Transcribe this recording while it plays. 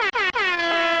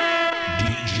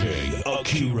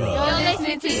Akira. You're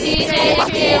listening to DJ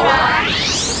Akira.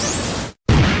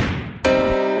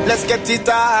 Let's get it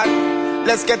on.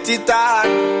 Let's get it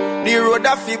on. The road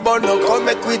a fi burn up, come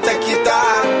make we take it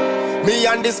on. Me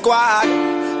and the squad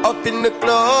up in the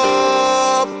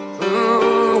club.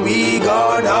 We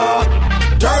gonna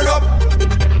turn up,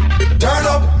 turn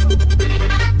up,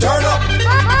 turn up,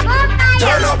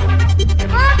 turn up,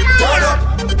 turn up,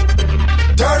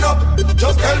 turn up.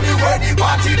 Just tell me where the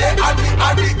party they and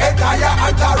the entire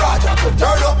entourage.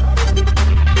 Turn up,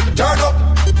 turn up,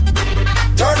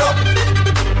 turn up,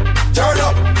 turn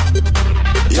up,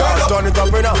 turn up. Turn it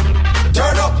up right now.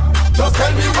 Turn up. Just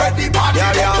tell me where the party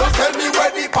they. Just tell me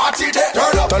where the party they.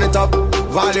 Turn up. Turn it up.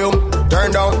 Volume.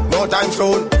 Turn down. No time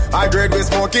soon. I grade with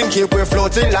smoking. Keep we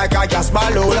floating like a gas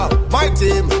balloon. My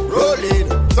team rolling.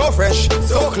 So fresh,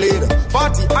 so clean.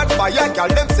 Party and fire, girl.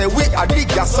 Them say we are the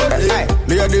gas on the line.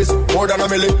 Ladies, more than a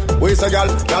million. We say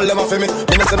girl, girl them a for me.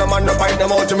 Me no say no man no find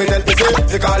them out to me. Tell me say,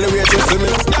 they call the way to see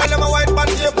me. Girl them a white pan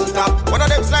table top. One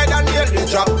of them slide and nail the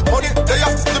drop. Money they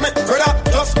up to me, brother.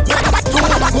 Just make two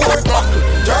more up.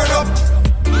 Turn up,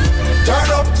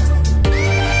 turn up,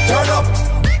 turn up,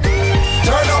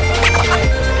 turn up,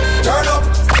 turn up,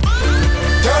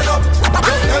 turn up.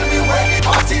 Just tell me where the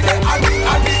party they and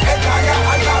the entire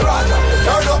entourage.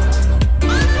 Turn up,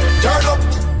 turn up,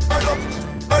 turn up,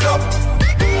 turn up,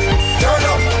 turn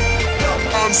up.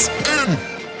 Dance in.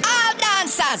 All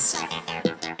dancers.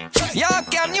 Yo,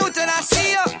 Cam Newton, I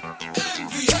see you.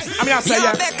 I'm here to say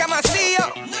Yo, Beckham, I see you.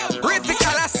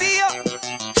 Rhythmical, I see you.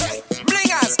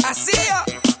 Blingers, I see you.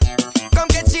 Come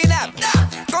get you that.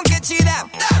 Come get you that.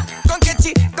 Come get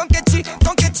you, come get you,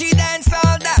 come get you dance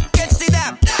all that. Get you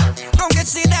that. Come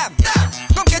get you that.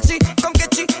 Come get you, come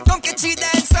get you, come get you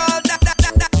dance all that.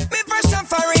 Me fresh and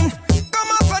foreign. Come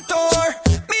off a tour.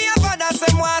 Me have a dance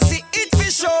and want see it for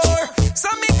sure. So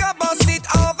me can bust it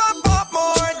over pop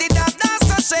more. Did that dance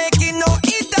so shaking, no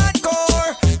eat that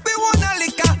core. We want a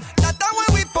liquor, that's when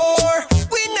we pour.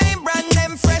 We name brand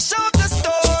them fresh out the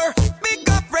store. Big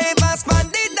up ravers, man,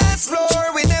 the dance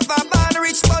floor. We never born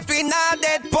rich, but we not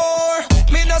dead poor.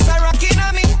 Me does a rockin'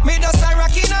 on me, me does a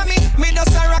rockin' on me, me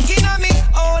does a rockin' on me.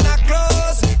 Own a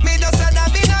clothes, me does a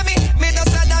dabbing on me, me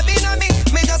does a dabbing on me,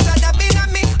 me does a dabbing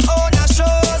on me. Own a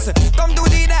shows, come do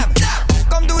the dab,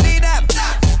 come do the dab,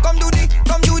 come do the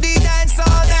dance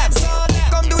all dab,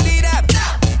 come do the dab,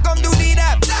 come do the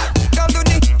dab, come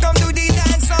do the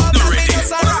dance all dab. Me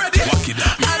does a rock, Walk it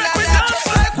up. We dance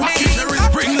like Wacky. There is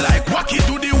bring like Wacky.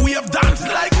 Do the wave dance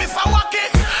like Mr. Wacky.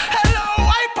 Hello,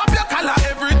 wipe up your collar.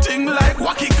 Everything like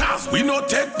Wacky. Cause we no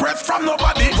take breath from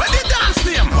nobody. When the dance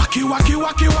name Wacky, Wacky,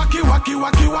 Wacky, Wacky, Wacky,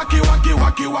 Wacky, Wacky, Wacky,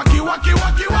 Wacky, Wacky, Wacky,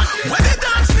 Wacky, Wacky. When the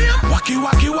dance name Wacky,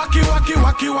 Wacky, Wacky, Wacky,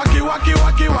 Wacky, Wacky, Wacky,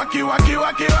 Wacky, Wacky, Wacky,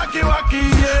 Wacky, Wacky, Wacky,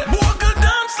 yeah. Bogle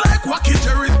dance like Wacky.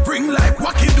 Jerry bring like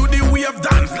Wacky. Do the wave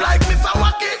dance like Mr.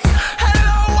 Wacky.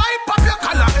 Hello, wipe up your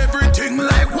collar. Everything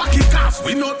like Wacky. Cause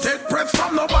we no take breath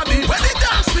from nobody. When the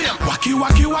dance name Wacky,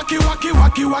 Wacky, Wacky, Wacky,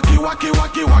 Wacky, Wacky, Wacky,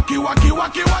 Wacky, Wacky, Wacky,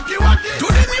 Wacky, Wacky, Wacky. Do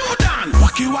the new dance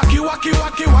Wacky, Wacky, Wacky,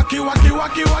 Wacky, Wacky, Wacky,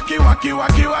 Wacky, Wacky, Wacky,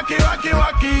 Wacky, Wacky, Wacky,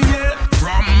 Wacky, yeah.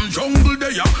 From jungle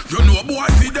there, you know boys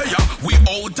see there. We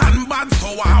out and bad, so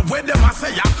where them a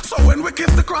say ya. So when we kiss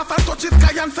the cross and touch the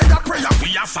sky and say a prayer, we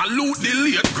a salute the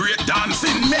late great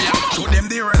dancing mayor. Show them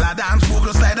the roller dance,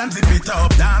 Google slide and zip it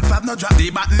up. Dance have no drop the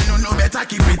button, no better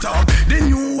keep it up. The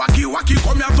new Wacky Wacky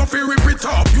come here so fi rip it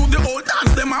up. You the old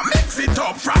dance, them a mix it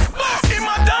up. From him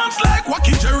a dance like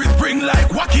Wacky, Jerry spring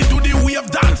like Wacky, do the wave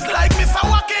dance like Mr.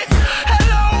 Wacky.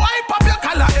 Hello, wipe up your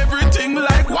collar, everything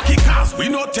like Wacky. Cause we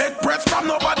no take breath from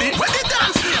nobody. When the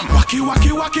dance name Wacky,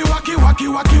 Wacky, Wacky, Wacky, Wacky,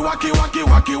 Wacky, Wacky, Wacky,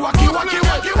 Wacky, Wacky, Wacky, Wacky,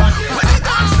 Wacky. When the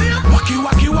dance name Wacky,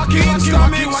 Wacky, Wacky, Wacky,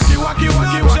 Wacky, Wacky,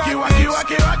 Wacky, Wacky, Wacky,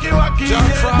 Wacky, Wacky, Wacky,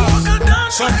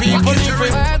 Wacky. Some people leave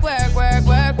it.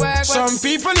 Some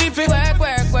people leave it.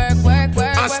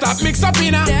 And stop mix up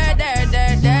in her.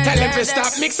 Tell them to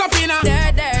stop mix up in her.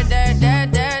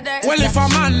 Well, if a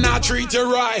man not treat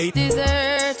you right,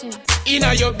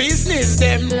 inna your business,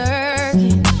 them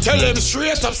lurking. Tell them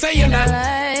straight up, say you not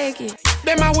like it.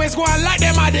 Them always go on like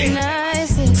them a day.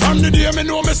 From the day me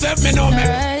know myself, me know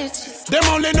me. Them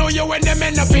only know you when them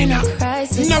end up in a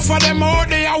crisis. Enough of them out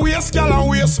there a waste gal and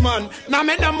waste man. Now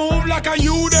make them move like a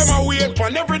you, them a wait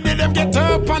pan. Every day them get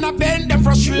up and a bend them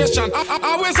frustration.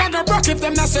 Always on the broke if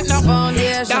them not set no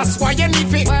foundation. That's why you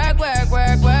need it. Work.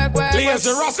 Lazy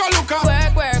rascal look up.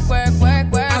 Work.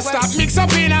 And stop mix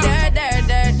up in a.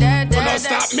 No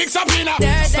stop mix up in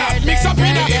a. Stop mix up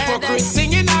in a. Hypocrite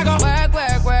singing naga. Work.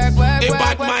 A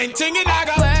bad mind singing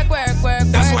naga.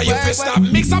 That's why you feel stop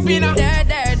mix up in a.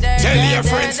 Tell your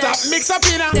friends stop mix up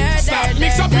in a. Stop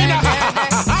mix up in a.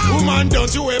 Woman,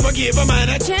 don't you ever give a man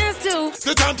a chance to.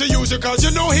 The time to use it cause you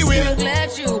know he will.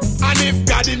 Let you. And if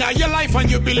God in your life and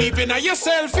you believe in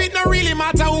yourself, it don't really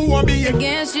matter who will be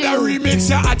against you. The remix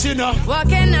you at, you know. What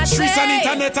can I say? Streets and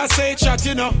internet I say chat,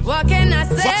 you know. What can I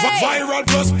say? Viral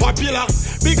plus popular.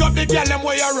 Big up the girl them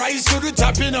where you rise to the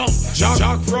top, you know.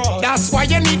 Jack Frost. That's why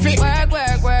you need it. Work.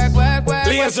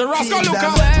 Lazy Roscoe, look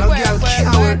up. Work.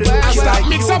 Start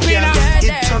mix up in her.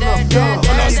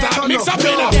 Start mix up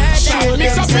in her.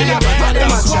 Mix up in her.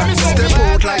 That's why me say step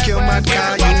out like your mad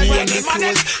car.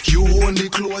 You own the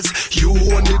clothes. You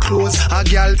own the clothes. A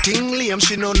girl ting lame,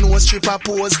 she no stripper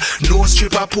pose. No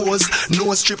stripper pose.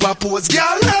 No stripper pose.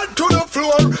 Girl head to the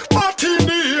floor, butt in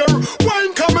the air.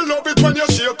 Wine come and love it when you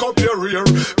shake up your rear.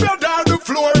 Bed on the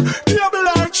floor, table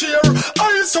and chair.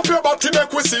 Ice up your body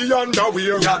make we see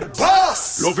underwear. You're the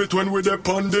boss. Love it when we dey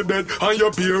on the bed and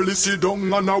you barely sit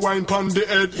down and a wine pon the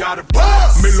head. You're the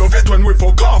boss. Me love it when we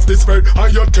fuck off this bed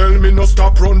and you tell me no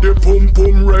stop run the pum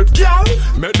pum red. Girl,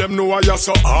 make them know I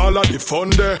saw all of the fun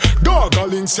there.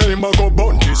 Gargling say him a go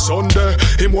bun this Sunday.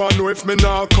 Him want know if me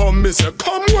nah come, me say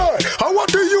come where? And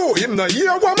what do you? Him nah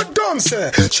hear what me done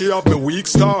say. She have me weak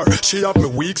star, she have me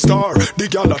weak star. The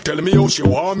girl a tell me how she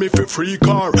want me for free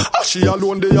car. As she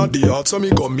alone they at the heart so me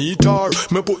go meet her.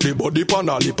 Me put the body pan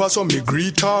her lip so me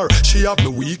greet her. She have me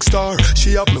weak star,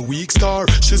 she have me weak star.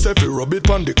 She say fi rub it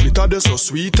pan the glitter they so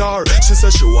sweet her. She say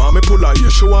she want me pull her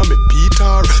ear, she want me beat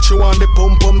her. She want the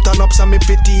pum pum turn up so me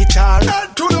fi teach her.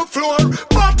 Head to the floor,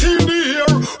 butt in the air.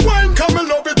 Wine come and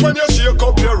love it when you shake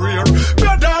up your rear.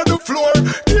 Bed on the floor,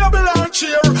 table and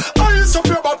chair. Ice up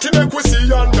your body make we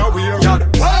see underwear. You're the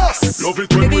boss. Love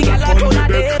it when we dey on the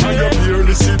bed and you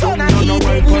barely sit down and a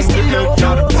wine pon the head.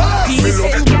 You're the boss. Me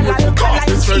love it when we fuck off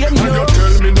this bed and you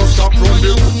tell me no stop run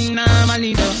the.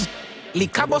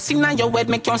 Liquor bust inna your head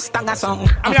make you stagger song.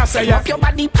 I'm here say yeah. Up your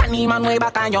body panty man way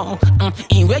back on you.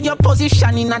 In where your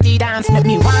position inna the dance make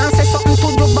me want say something to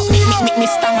you but me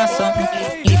stammer song.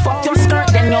 Lift up your skirt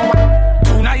then you want.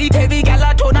 Tonight heavy gal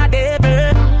a turn a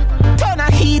devil. Turn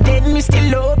a heathen me still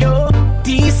love you.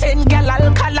 Decent gal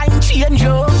alkaline change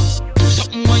you.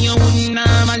 Something when you wouldn't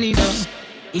normally do.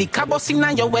 Liquor bust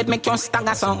inna your head make you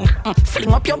stagger song.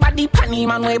 Fling up your body panty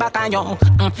man way back on you.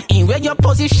 In where your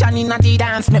position inna the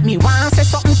dance make me want say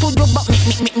something to you but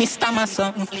me stammer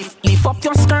song. Lift up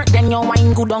your skirt then you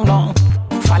wine good on long.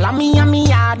 Follow me and me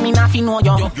yard me nothing know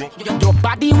you. Your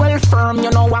body well firm you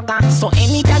know wagga. So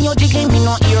anytime you jiggling me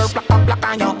no ear black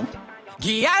on you.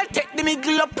 Girl, take the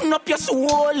middle up your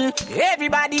soul.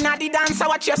 Everybody na the dance,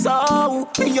 watch your soul.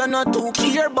 You're not too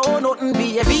care about nothing,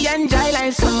 baby. Enjoy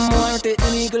life some more. Take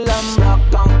the middle and rock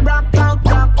out.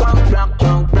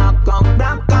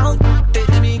 Take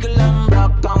the middle and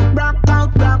rock out.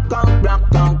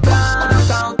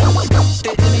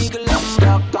 Take the middle and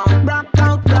rock out.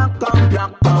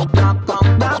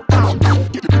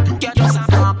 Get yourself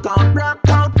rock out.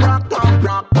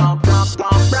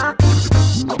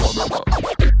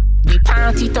 The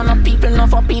party turn up, people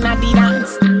enough up in a the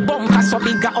dance. Bunker so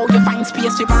big, how you find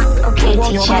space to back. Okay,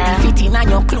 on your body fit in and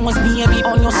your clothes, baby,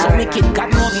 on your so wicked.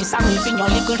 God know me, some in your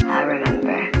little. I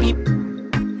remember.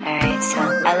 Alright, so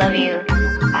I love you.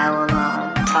 I will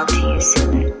talk to you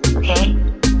soon. Okay?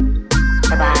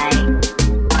 Bye-bye.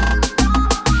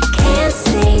 Can't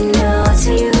say no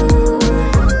to you.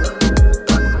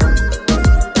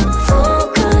 Full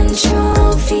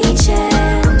control feature.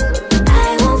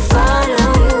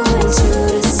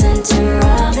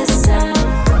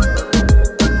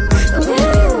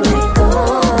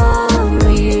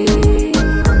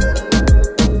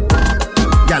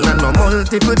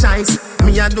 Multiple choice,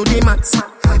 me a do the maths.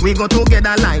 We go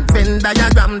together like Venn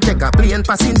diagram. Take a plane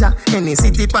passenger, any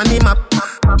city pan the map.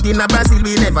 In a Brazil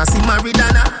we never see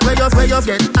Maradona. Where you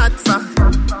get hot for?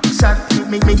 Shot,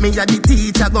 me a the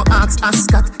teacher go ask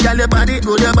Scott. Girl your body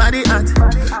good, your body hot.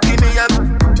 Give me a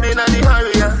in a the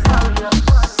hurry.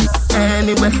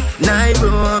 Anyway,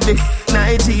 Nairobi,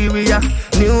 Nigeria,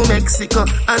 New Mexico,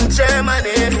 and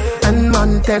Germany, and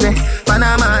Monterrey,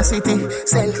 Panama City,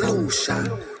 St. Lucia.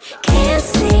 Can't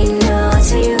say no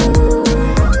to you.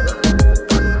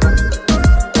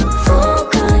 Full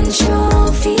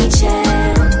control feature.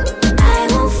 I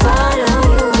will follow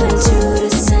you into the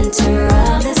center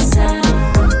of the sun.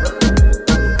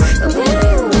 Where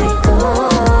you let go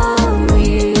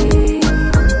me.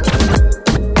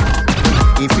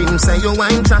 If him say you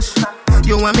wine trash,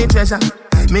 you want me treasure.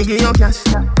 Me give you cash,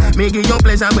 me give you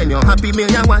pleasure. When you're happy, me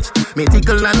you watch. Me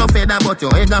tickle and no feather, but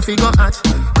your head a figure hatch.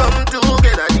 Come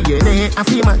together, DNA a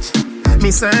fi match.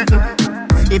 Me certain,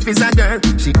 If it's a girl,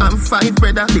 she have 5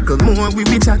 brother. Little more we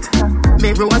be chat.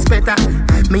 Me was better.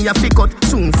 Me a fi cut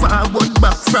soon forward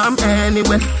back from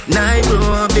anywhere.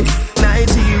 Nairobi,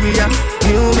 Nigeria,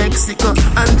 New Mexico,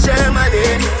 and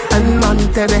Germany, and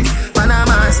Monterrey,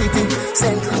 Panama City,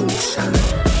 St. Lucia.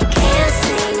 Can't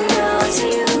say no to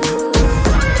you.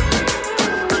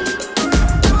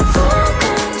 Full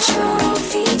control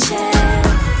feature.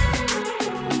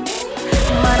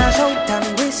 Man, I shout and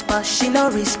whisper, she no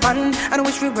respond. And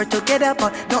wish we were together,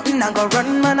 but nothing I go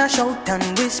run. Man, I shout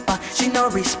and whisper, she no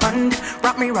respond.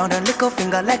 Wrap me round her little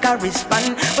finger like a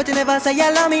wristband. But you never say you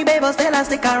love me, babe, but still I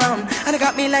stick around. And you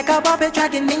got me like a puppet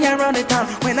dragging me around the town.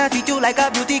 When I treat you like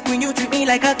a beauty queen, you treat me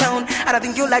like a clown. And I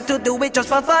think you like to do it just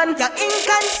for fun. You're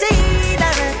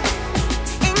inconsiderate,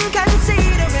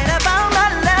 inconsiderate about my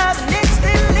love, and it's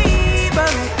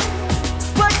deliberate.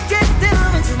 What you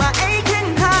doing to my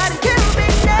aching heart? You be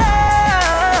know.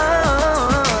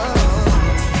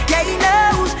 Yeah, he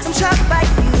knows I'm shocked by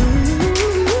you.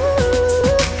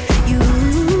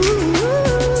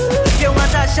 If you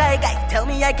want a shy guy, tell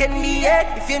me I can be it.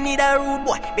 If you need a rude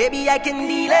boy, baby, I can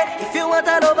deal it. If you want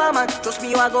a lover man, trust me,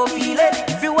 you a go feel it.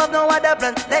 If you have no other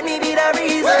plan, let me be the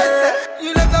reason.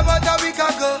 You left about a week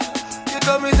ago. You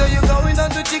told me that you're going down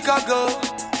to Chicago.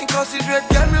 Inconsiderate,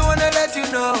 girl, me wanna let you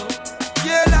know.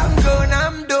 Yeah, I'm gone,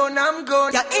 I'm done, I'm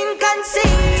gone. You're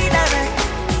inconsiderate,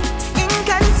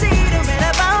 inconsiderate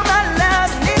about my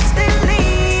love, and it's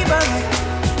deliberate.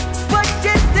 What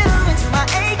you doing to my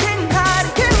aching heart?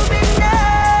 You be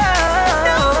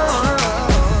know.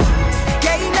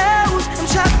 Yeah, he knows I'm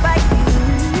shocked by you.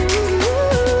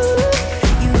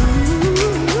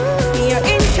 You're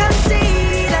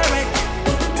inconsiderate,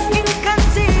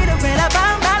 inconsiderate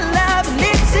about my love, and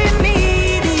it's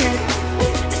immediate.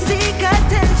 Seek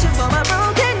attention for my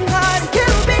broken heart. You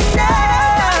be know.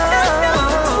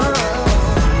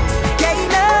 Yeah, he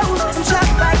knows I'm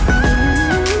shocked by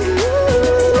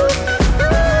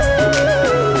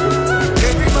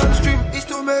Every man's dream is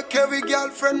to make every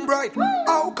girlfriend bright.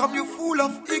 How come you full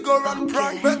of ego and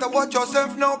pride? Better watch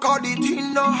yourself now, cause the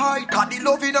thing no hide. Cause the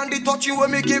loving and the touch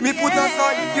when me give me put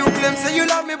aside. You claim say you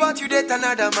love me but you date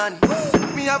another man.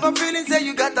 Me have a feeling say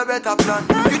you got a better plan.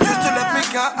 You choose to let me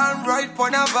car and ride for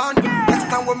a van. Next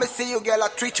time when me see you, girl, I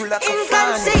treat you like a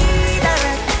fan.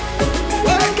 inconsiderate,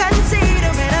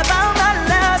 inconsiderate about my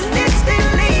love, and it's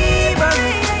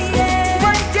deliberate.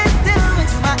 What you doing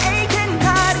to my aching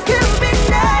heart? You be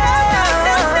know.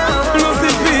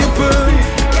 Lucy people,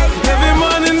 every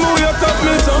morning move your cup,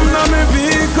 me some na me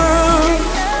vehicle.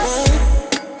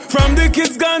 From the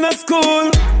kids gone to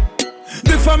school,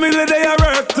 the family they are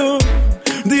work to.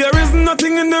 There is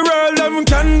nothing in the world that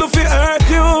can do for hurt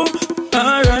you.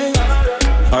 Alright,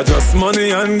 I just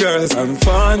money and girls and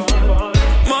fun.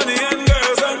 Money and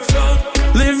girls and fun.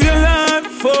 Live your life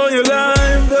for your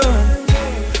life, though.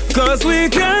 Cause we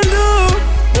can do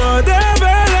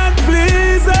whatever that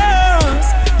pleases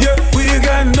us. Yeah, we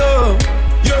can do.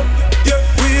 Yeah, yeah,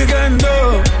 we can do.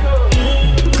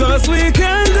 Cause we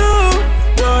can do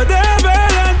whatever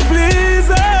that pleases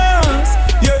us.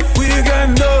 Yeah, we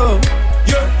can do.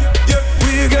 Yeah, yeah,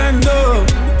 we can do.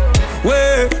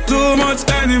 Way too much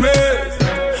anyways.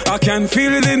 I can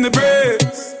feel it in the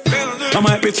breeze. I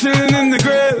might be chilling in the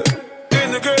grave.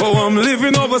 Oh, I'm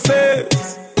living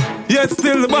overseas. Yet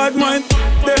still the bad mind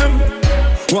them.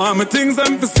 Want me things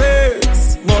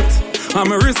emphasis. But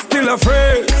I'm a risk still a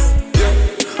phrase.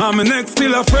 I'm a neck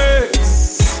still a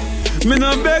phrase. Me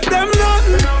not beg them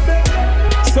nothing.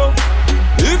 So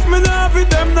if me not with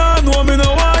them now, no me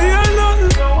no want hear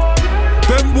nothing.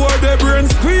 Them boy their brain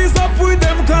squeeze up with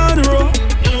them cornrow.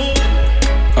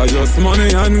 I just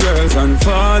money and girls and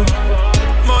fun.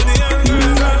 Money and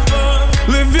girls and fun.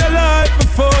 Live your life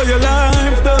before your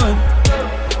life done.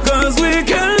 Cause we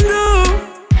can do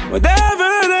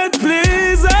whatever that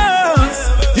pleases us.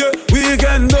 Yeah, we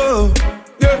can do.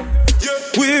 Yeah, yeah,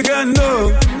 we can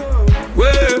do.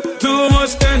 Way too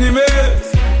much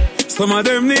enemies. Some of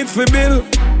them need for bill.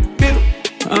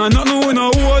 And nothing we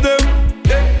no owe them.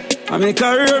 I make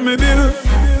career me bill.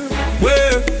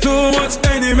 Way too much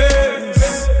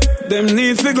enemies. Them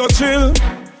need to go chill.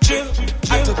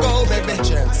 I to go make me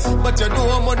chance, but you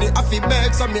know money I feel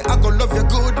make. So me I go love you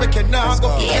good, make you now go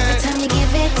forget. Every time you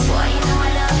give it, boy, you know I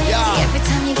love it. Yeah. Every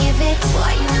time you give it,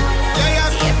 boy, you know I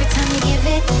love it. Every time you give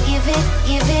it, give it,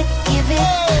 give it, give it.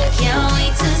 I can't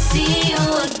wait to see you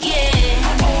again.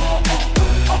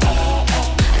 I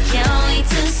can't wait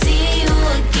to see you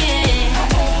again.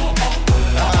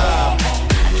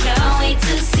 I can't wait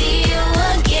to see you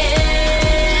again.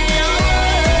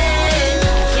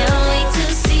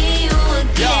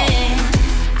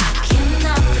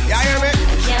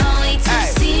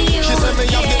 See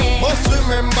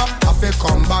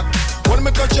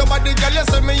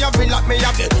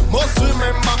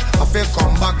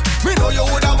Me know you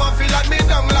woulda want feel like me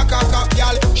down like a cock,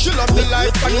 girl. She love the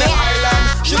life on the island.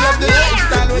 She love the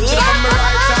lifestyle when she from me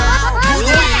right hand. Good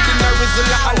weed in her whistle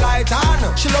like a light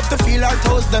on. She love to feel her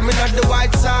toes them in the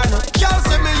white sun. Girl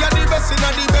say me a the best in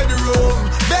the bedroom.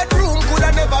 Bedroom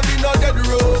coulda never be no dead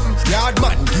room. Yard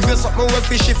man give you something where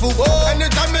fishy for go.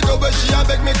 Anytime me go where she a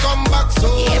beg me come back so.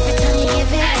 Every time you give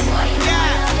it,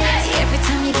 yeah. Every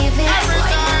time you give it, every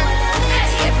time.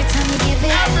 Every time you give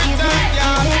it, give it,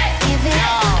 give it.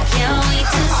 I can't wait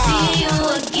to see you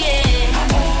again.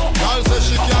 Girl say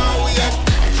she can't wait. I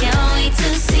can't wait to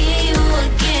see you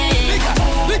again.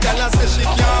 The girl say she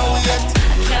can't wait.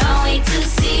 I can't wait to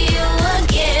see you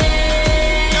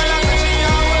again. I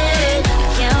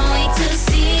can't wait to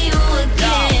see you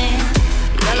again.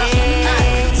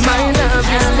 My love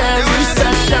is the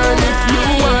recession. If you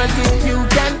want it, you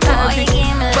can have it.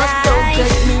 But don't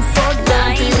take me for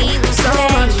granted.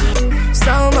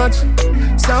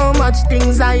 So much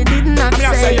things I did not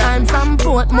say. I'm from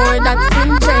Portmore, that's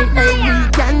in J. Hey, we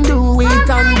can do it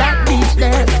on that beach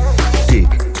there. Tick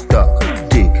tock,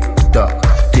 tick tock,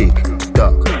 tick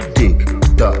tock, tick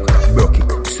tock. Broke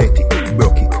it, set it,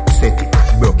 broke it, set it,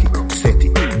 broke it, set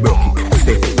it, broke it,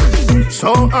 set it.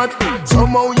 So hot,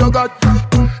 somehow you got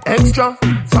extra.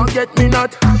 Forget me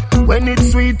not when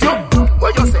it's sweet. You,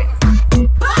 what you say?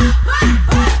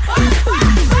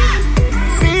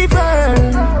 Fever.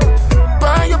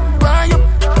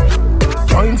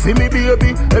 Time for me,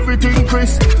 baby, everything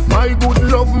crisp. My good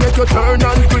love make you turn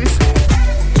and crisp.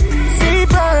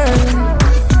 Fever,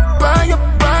 buy up.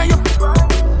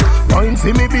 Time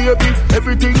for me, baby,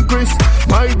 everything crisp.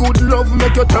 My good love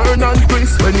make you turn and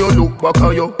crisp. When you look back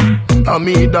at you, I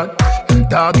mean that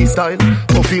doggy style,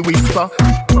 puppy whisper.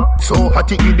 So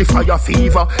hot it in the fire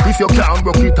fever. If you can't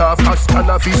broke it off, hasta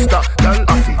la vista. Girl,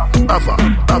 affy, ava,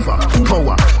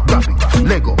 power, grab it,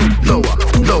 Lego, lower,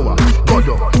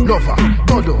 godo, lover,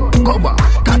 godo, cover,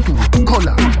 tattoo,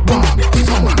 color, bomb,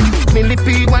 summer.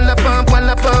 Millipede, walla pump,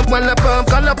 color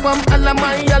pump, alla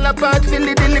my, alla part,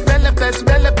 silly dilly, bella best.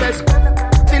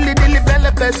 Silly dilly,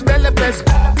 bella best.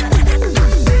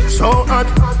 So hot,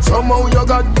 somehow you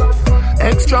got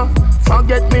extra.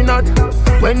 Forget me not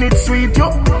when it's sweet,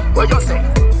 yo. What you say?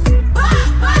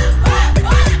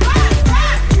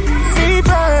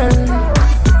 Fever,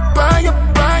 buy up.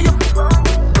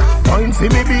 Time for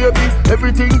me, baby,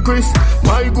 everything crisp.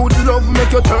 My good love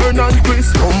make you turn and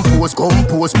crisp.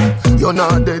 Compose, you're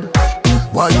not dead.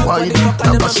 Why, like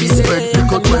a she's spread.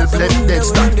 Little 12 left dead,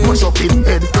 start push up in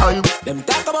head time. Them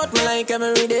talk about me like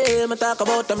every day. Me talk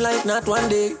about them like not one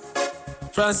day.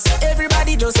 France,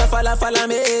 everybody just a follow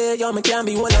me. Yo, me can't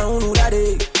be one and who that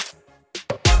day.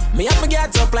 Me have me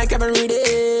get up like every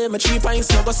day. My 3 pints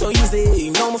no go so easy.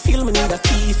 Now me feel me need a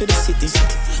key for the city.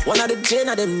 One of the gen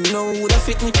of them know who that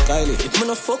fit me. Kylie, if me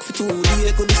no fuck for 2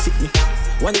 days, could sick me.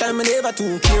 One time me never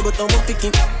too care, but I'm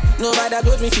picking. Nobody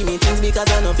got me for me things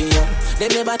because I know for you. They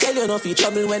never tell you no for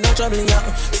trouble when I'm troubling you.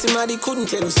 Somebody couldn't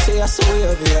tell you, say I saw you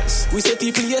obvious. We say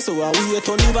people here, so I wait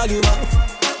on the value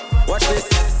up. Watch this.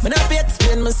 When I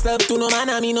explain myself to no man,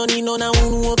 I mean no need no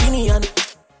opinion.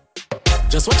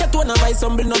 Just watch your tone and buy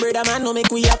some no brother man. No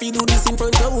make we happy do this in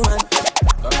front of woman.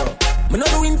 Me no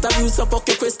do interviews, so fuck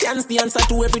your questions. The answer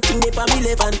to everything they for me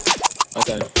relevant.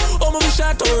 Okay. Oh, my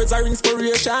short words are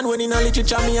inspiration. When in a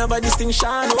literature, me have a distinction.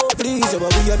 Oh, please,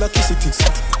 we are lucky cities.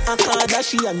 I can't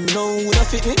dash it and know who don't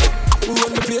fit me. We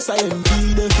run the place, I am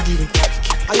be them forgiving.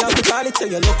 I have to call it, say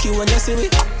you're lucky when you see me.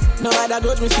 No other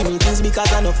got me for me things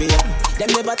because I know for you. Them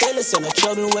never tell us you're not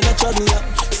trouble when I trouble you.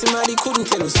 Somebody couldn't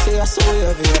tell us, say I saw you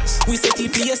obvious. We say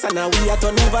TPS and now we are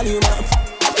turning volume up.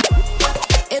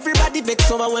 Everybody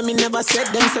vex over when me never said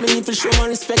them, so me need to show my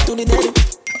respect to the dead.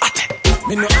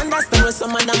 Me no understand what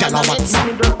some man a man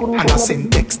WhatsApp and I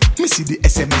send text. Me see the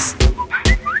SMS.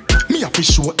 Me have to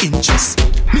show interest.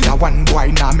 Me a one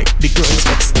boy now make the girls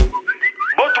vex.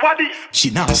 But what is? She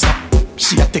nah stop.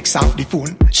 She a text off the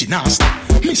phone. She nah stop.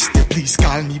 Mister, please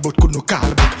call me, but could no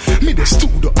call back. Me the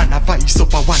studio and a voice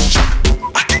up a one track.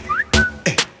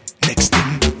 Next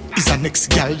thing is a next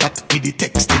girl that me the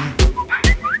texting.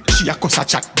 She a cuss a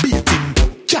chat beating.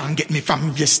 Can't get me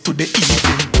from yes to the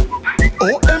evening.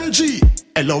 OMG,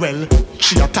 LOL.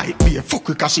 She a type be a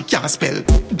fuck cause she can't spell.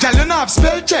 Girl you know have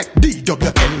spell check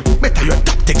DWL. Better your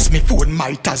tap text me phone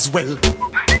might as well.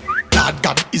 Lord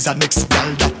God is a next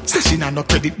girl that say she nah no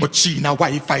credit but she na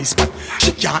Wi-Fi spot.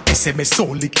 She can't SMS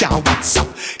only can't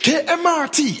WhatsApp.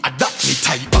 KMRT a that me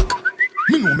type back.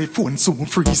 Me know me phone soon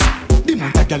freeze. The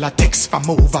month a girl a text from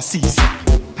overseas.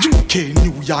 UK,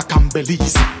 New York and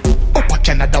Belize. Upper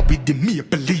Canada with the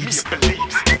maple leaves.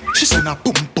 She send a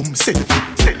boom boom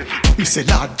selfie. Me say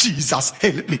Lord Jesus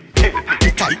help me.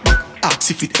 Me type back.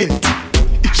 ask if it healthy.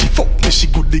 If she fuck me, she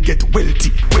good, they get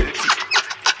wealthy.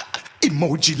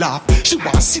 Emoji laugh. She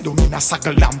want sit down in a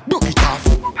circle and broke it off.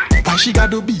 Why she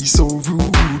gotta be so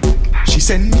rude? She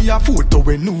send me a photo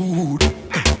when nude.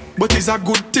 But it's a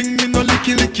good thing, me no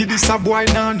licky. This a boy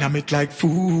now, nah make like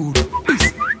food.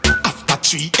 After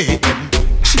 3 a.m.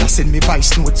 she a send me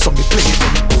voice notes so me play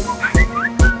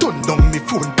them. Turn down me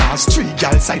phone past 3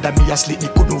 gal side of me asleep, me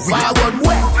couldn't wait. Forward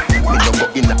way. Me no go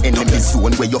in the enemy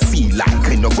zone where you feel like.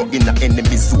 Me no go in the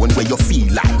enemy zone where you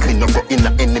feel like. Me no go in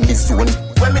the enemy zone.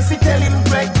 When me fi tell him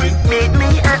break, meet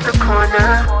me at the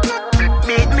corner.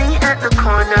 Meet me at the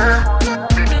corner.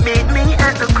 Meet me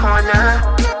at the corner.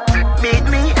 Meet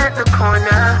me at the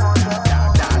corner.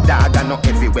 Dog, I know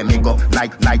everywhere me go,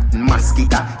 like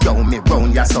mosquito. Yo, me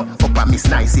round ya so, up a miss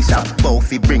nice shop.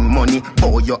 Both bring money,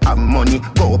 boy you have money.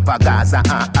 Go up a Gaza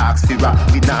and ask for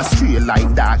rap. We not straight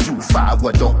like that, you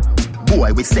forward up.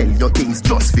 Boy, we sell your things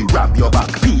just fi rob your back.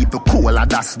 People cool,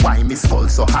 and that's why me skull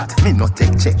so hot. Me no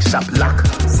take check shop lock.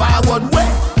 Forward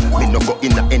way. Me no go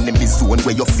in the enemy zone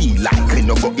where you feel like. Me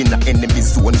no go in the enemy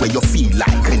zone where you feel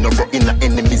like. Me no go in the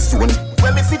enemy zone.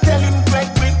 When me fi tell him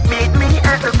break, meet me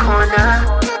at the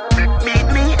corner. Meet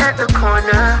me at the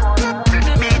corner.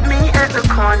 Meet me at the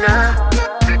corner.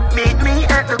 Meet me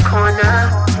at the corner.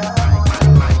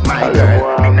 My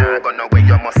girl, me nah go nowhere,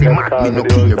 you must see mad. Me no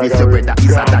care if your brother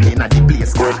is a daddy in the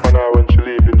place. When she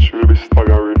leaving, she will be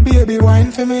staggering. Baby,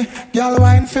 wine for me, girl,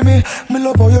 wine for me. Me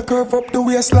love how you curve up the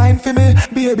waistline for me.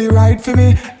 Baby, ride for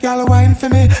me, girl, wine for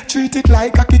me. Treat it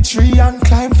like a kid tree and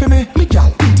climb for me. Me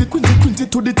girl, quinty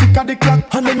to the tick of the clock.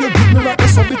 And then you give me right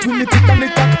so between the tick and the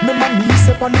tack. Me my knees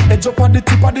up on the edge up on the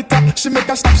tip of the top. She make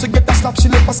a stop, she get a slap, she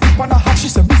left a skip on her hat. She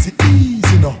say busy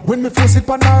easy now. When me force it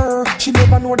on her, she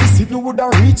never know the signal would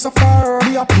have reached so far.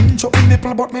 Me a pinch up the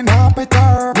nipple but me not pet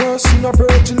her. Girl, she no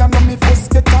virgin and me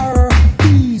first get her.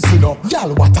 Easy now,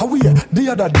 y'all what a way. The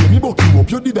other day me buck you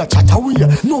up, you did a chat away.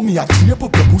 No me a drape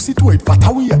up your pussy to it fat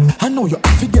away. I know you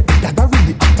have to get the dagger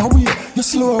really hot away. You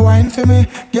slow wine for me,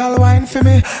 girl wine for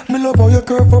me. Me love how you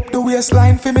curve up the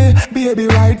waistline for me. Baby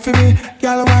ride for me,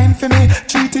 girl wine for me.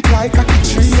 Treat it like a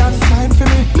tree and climb for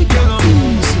me. Me girl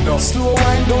easy now, slow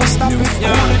wine don't stop it.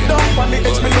 Hold it down on the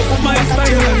edge, me love my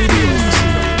style of the news.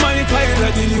 My style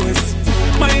of the news.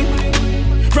 My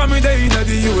from me day in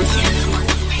the US.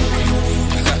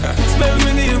 Spell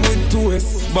my name with 2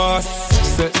 S. Boss,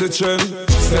 set the trend,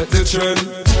 set the trend.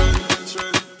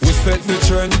 We set the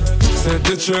trend, set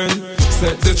the trend,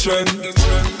 set the trend.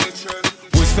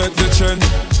 We set the trend.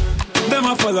 Them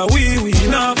a follow we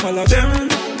not follow them.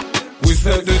 We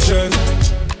set the trend.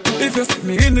 If you see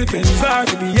me in the Benz or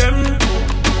the BM,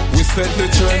 we set the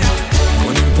trend.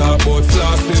 When you talk about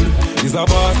flossing, it's a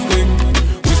boss thing.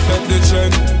 We set the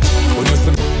trend. When you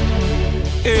see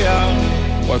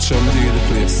yeah, watch how me do the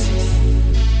place.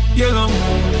 Yellow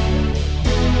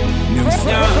news,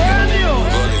 yeah.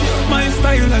 My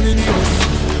style of the news,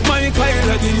 my style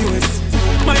of the US,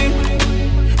 my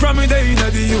from me day in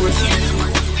the US.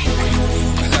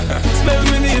 Spell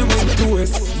me name with 2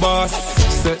 S. Boss,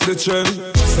 set the trend,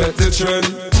 set the trend.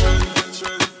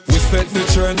 We set the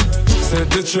trend, set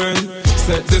the trend,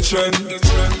 set the trend.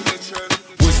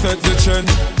 We set the trend.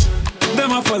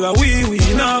 Them a follow we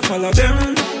not follow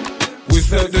them. We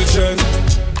set the trend.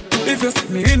 If you see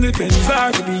me in the Benz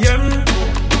or the BM,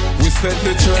 we set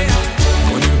the trend.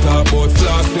 When you talk about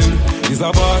flossing, it's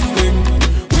a boss thing.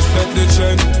 We set the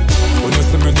trend. When you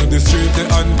see me in the street, the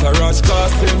entourage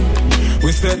casting.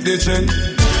 We set the trend.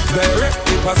 Direct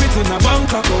deposit in a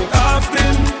bank account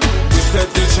often. We set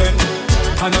the trend.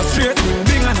 And a straight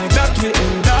moving and a that we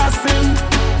endorsing.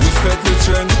 We set the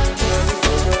trend.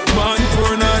 Man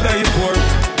poor, not die poor.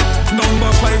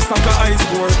 Number 5 soccer ice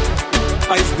board.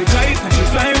 Ice the kite and she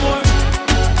fly more.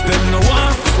 Them no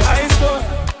want to see ice for.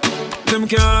 Them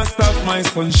can't stop my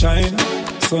sunshine.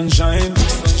 Sunshine,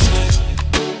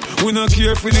 sunshine. We no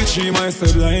care for the tree, my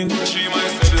sublime. Tree, my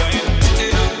sublime.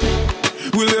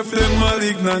 Yeah. We left them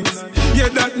malignant. Yeah,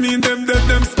 that mean them dead,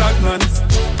 them stagnant.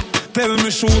 Tell me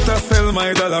shoot or sell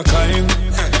my dollar kind.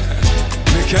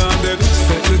 Me can't dead.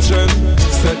 Set the trend,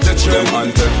 set the trend.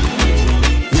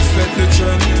 We set the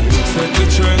trend, set the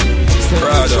trend, set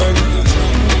the trend.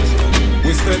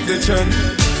 We set the trend.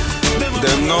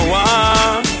 Them no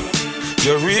one,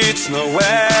 you reach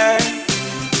nowhere.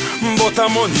 But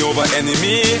I'm money over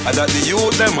enemy, and that the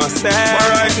youth them a say. But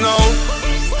right now,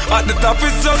 at the top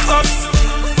it's just us.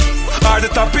 Or the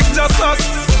topic just us.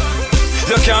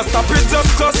 You can't stop it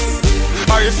just us.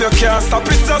 Or if you can't stop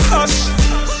it just us.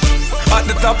 At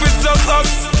the top it's just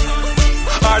us.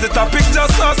 Or the topic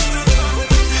just us.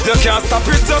 You can't stop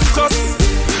it just us.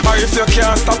 Or if you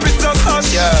can't stop it, just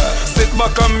hush. Yeah. Sit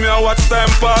back on me and watch time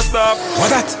pass off. What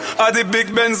that? Are the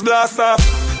big Benz blast off?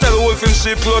 Tell Wolf in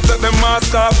sheep clothes take them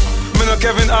mask off. Me no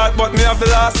Kevin Hart but me have the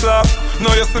last laugh.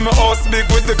 Now you see me house big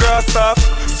with the grass staff.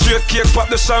 Straight cake pop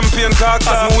the champagne cock.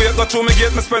 As me wait go through me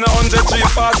gate me spend 100 G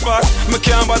fast. Me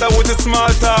can't bother with the small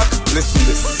talk. Listen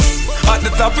this. At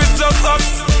the top it's just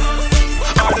us.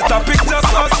 At the top it's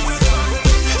just us.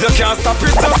 You can't stop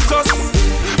it just us.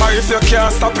 Or if you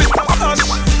can't stop it, hush.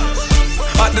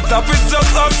 At the top it's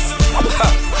just us.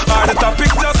 Or the top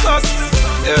it's just us.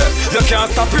 Yeah. You can't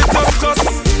stop it just us.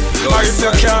 Or if you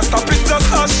can't stop it, just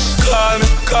hush.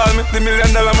 Call me, the $1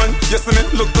 million man. You see me,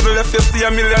 look to the left, you see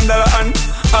 $1 million hand.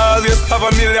 Always have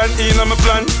 $1 million in on my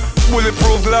plan.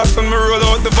 Bulletproof glass when me roll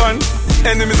out the van.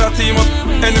 Enemies are team up,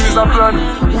 enemies are plan.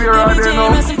 Where are they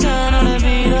now?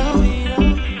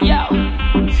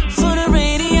 For the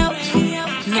radio,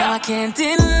 now I can't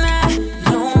deny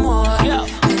no more.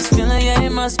 This feeling, yeah,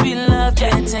 it must be love.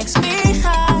 Yeah, it takes me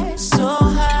high, so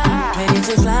high. Ready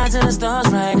to fly to the stars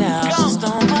right now. Just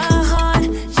on my heart,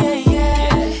 yeah.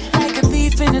 Like a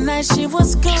thief in the night, she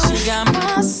was gone. She got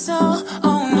my soul,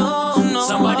 oh no.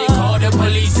 Somebody call the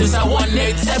police, it's a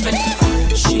 187.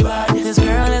 She bad, this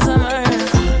girl is a murder.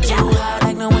 Too hot,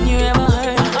 like no one you ever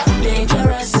heard.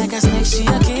 Dangerous, like a snake, she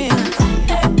a killer.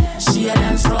 She a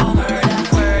dance floor murder.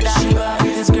 She bad,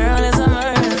 this girl is a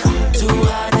murder. Too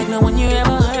hot, like no one you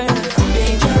ever heard.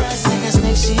 Dangerous, like a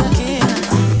snake, she a killer.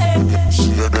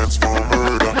 She a dance floor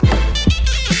murder.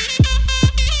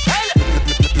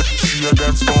 She a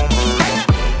dance floor murder.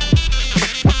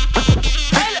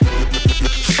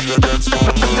 She a dance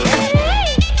floor murder.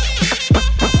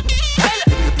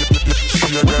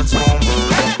 She a dance floor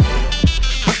murder.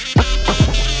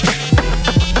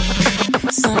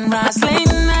 Sunrise, late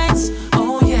nights,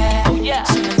 oh yeah.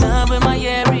 She in love with my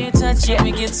every touch, yeah.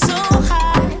 We get so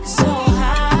high, so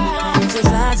high. To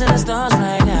fly to the stars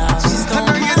right now. I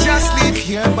know you just live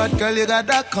here, but girl, you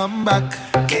gotta come back.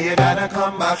 Yeah, you gotta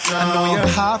come back now. I know you're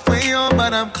halfway home,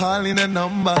 but I'm calling a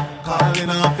number. Calling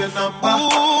off your number.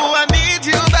 Ooh, I need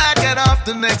you back. Get off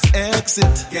the next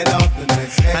exit. Get off the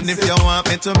next exit. And if you want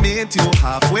me to meet you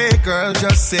halfway, girl,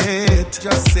 just say it.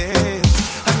 Just say it.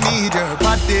 I need your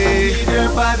body.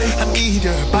 I need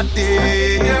your body.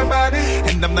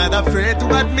 And I'm not afraid to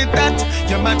admit that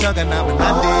you're my drug and I'm an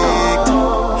addict.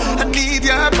 I need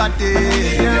your body.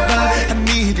 I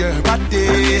need your body.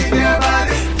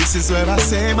 This is where I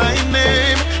say my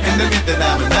name and admit that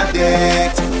I'm an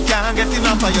addict. Can't get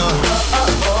enough of you.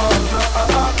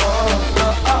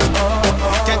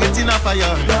 Can't get enough of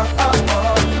you.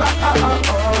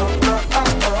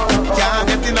 Can't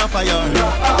get enough of you.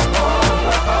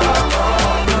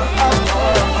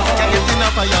 Can't get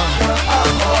enough of you.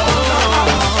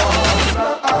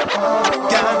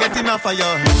 Can't get enough of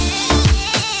you.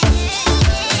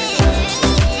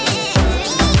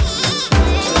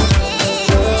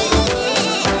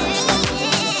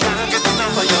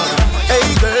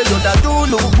 That do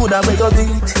look good at where you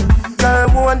beat. Girl,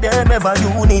 one them ever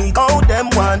unique. All them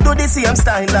want do the same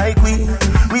style like we.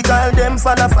 We call them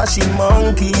for the fashion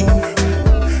monkey.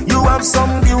 You have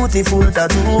some beautiful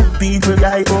tattoo. People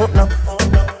like open up.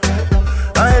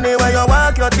 Anyway you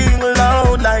walk your thing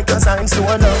loud like a sign to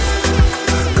a love.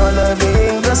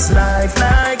 Coloring this life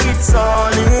like it's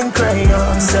all in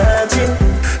crayon. Searching,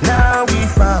 now we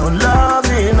found love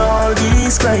in all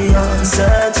these crayons.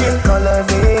 Searching,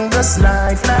 coloring this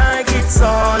life like it's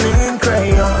all in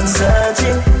crayon.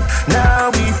 Searching,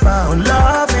 now we found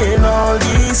love in all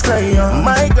these crayons.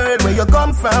 My girl, where you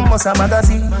come from, must a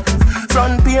magazine.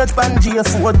 Front page, Pangea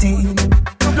 14.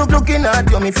 Looking at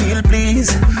you, me feel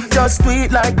please. Just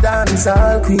tweet like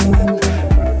dancehall queen.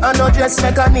 I know just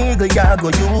make a nigga, ya go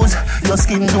use. Your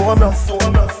skin do rough.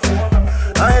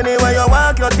 Anyway you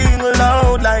walk your thing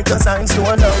loud like a sign to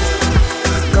a love.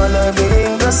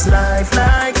 Coloring this life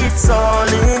like it's all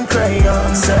in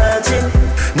crayon. Searching,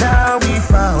 now we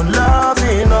found love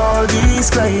in all these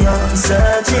crayons.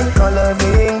 Searching,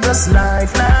 coloring this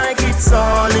life like it's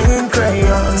all in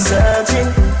crayon.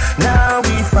 Searching, now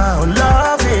we found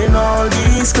love in all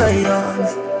these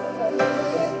crayons.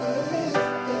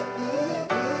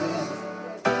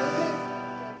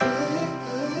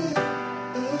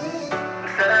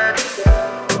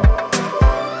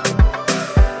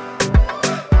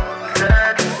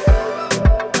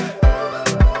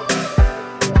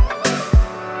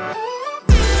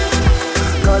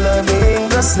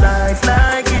 This life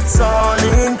like it's all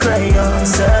in crayon.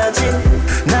 Searching,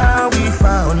 now we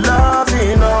found love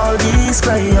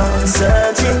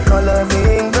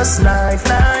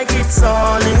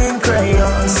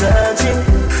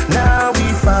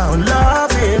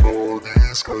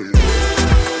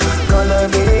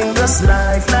us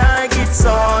life like it's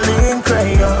all in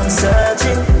crayon.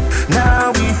 Searching,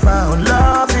 now we found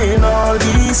love in all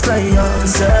these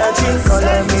crayons. Searching,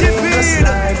 coloring us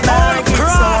life like it's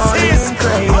all in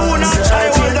crayon.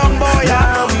 Searching, now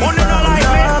we found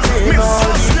love in all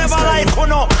these crayons.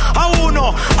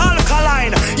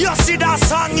 Alkaline, you see that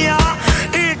song, yeah?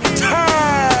 It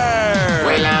turns.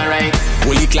 Well, alright.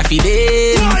 Holy claffy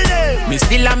day. Me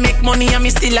still a make money and me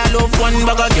still a love one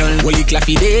bugger girl. Holy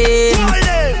claffy day.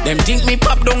 Them think me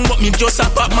pop down, but me just a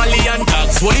pop Molly and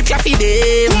tags. Holy claffy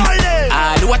day.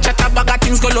 I do a chat a bag of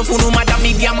things go love no matter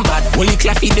me damn bad. Holy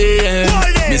claffy day.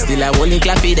 Me still a holy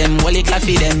claffy them, holy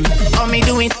claffy them. How me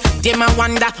do it? Them a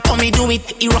wonder how me do it.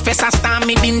 He rough as a star,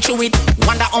 me been through it.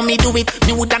 Wonder how me do it.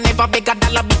 Me woulda never beg a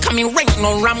dollar becoming rank.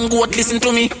 No ram goat, listen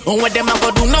to me. Oh, what them a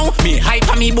go do now? Me hype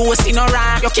and me boast in a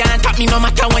rap. You can't tap me no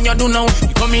matter when you do now.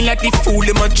 You come in like the fool,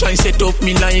 them a try set up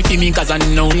me life in me. Cause I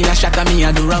know me a shot at me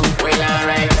a do wrong. Well,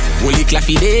 alright. Holy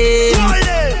claffy day.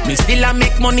 Me still a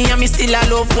make money and me still a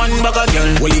love one bugger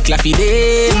girl. Holy claffy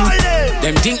day.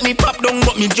 Them think me pop down,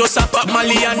 but me just a pop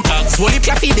Molly and tags. Holy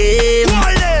claffy day.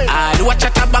 I do a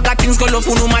chat a bag of things go love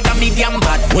no matter me damn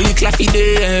bad. Holy claffy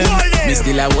them. Me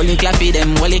still a holy claffy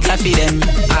them, holy claffy them.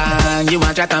 You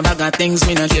want chat a bag of things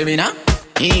me not hearing now.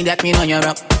 Ain't that me know you're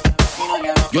up.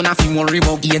 You not feel worry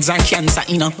about AIDS and cancer,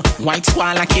 you know. White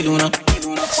squall a kill, you know.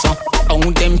 So, how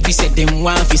them fi say them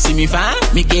want fi see me fall?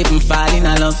 Me keep them fall in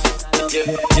a love.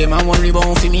 Them a worry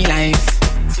about fi me life.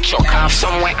 Chuck off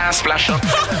somewhere and splash up.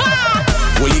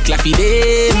 Holy claffy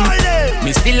day.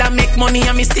 Me still a make money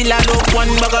and me still a love one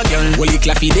bugger girl. Holy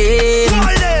claffy day.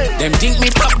 Them think me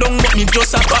pop down, but me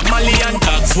just a pop Molly and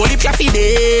tags. Holy claffy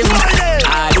day.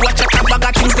 I do a chat a bag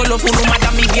of things go love no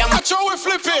matter me damn. Watch how we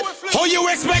flip it. How you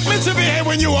expect me to behave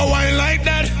when you are wine like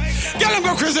that? Girl, I'm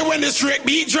go crazy when the straight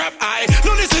beat drop. I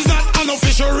know this is not an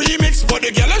official remix, but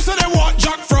the girl say they want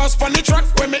Jack Frost on the track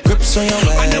when me grips on your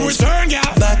waist, and then return, yeah.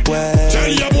 Back way. Tell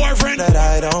your boyfriend that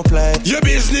I don't play your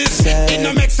business. It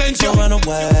don't make sense. You run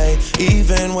away,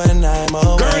 even when I'm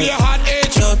away. Girl, your hot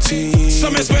H-O-T. So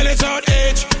me spell it out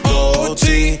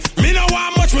H-O-T. Me know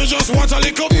how much, me just want a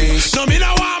little piece. No, me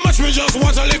know how much, me just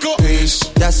want a little piece.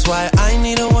 That's why I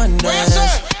need a one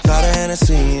dance. Got a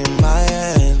Hennessy in my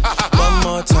hand. One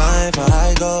more time before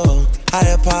I go.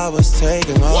 Higher powers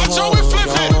taking a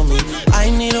hold on me. I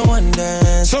need a one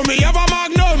dance. So me have a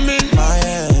magnum in my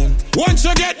hand. Once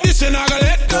you get this, and I gotta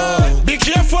let go. Be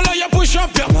careful how you push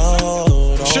up, yeah.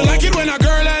 She like it when a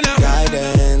girl and a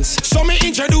guidance. So me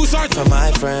introduce her to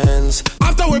my friends.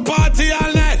 After we party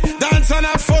all night, dance and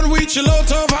have fun, we chill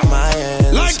out over my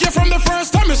hands. Like you from the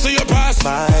first time you see you pass.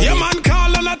 Your man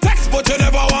call on a text, but you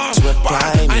never want.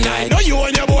 And I know you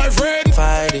and your boyfriend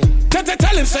fighting.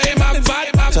 Tell him say I'm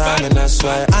bad, time, and that's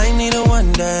why I need a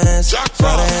one dance.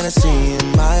 Got a Hennessy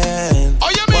in my hand.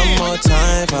 One more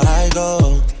time before I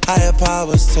go. Higher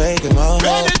powers taking a hold.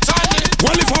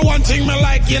 Well, if I one thing me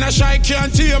like, you know, shy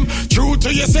can't tame. True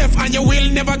to yourself and you will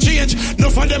never change. None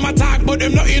of them attack, but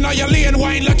them not in your lane.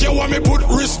 Wine like you want me put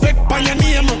respect on your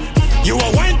name. You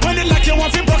a wine pon it like you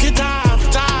want to buck it off.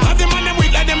 Have them on them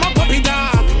with like them a pop it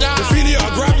off. The video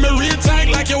grab me real tight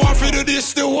like you want to do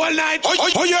this the whole night.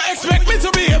 Oh, you expect me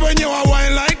to behave when you a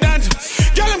wine like that?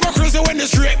 Girl, I'm go crazy when the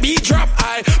straight beat drop.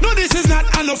 I know this is not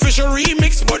an official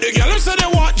remix, but the girl say they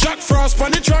want Jack Frost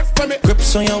on the track for me.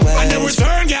 Grips on your waist, and then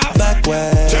return, girl. Back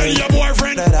way. Tell your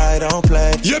boyfriend that I don't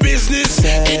play your business.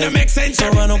 It don't make sense. So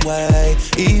run away,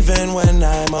 even when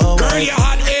I'm away. Girl, your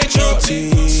hot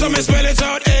H-O-T. So me spell it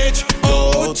out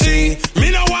H-O-T.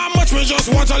 Me know how much, me just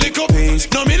want a little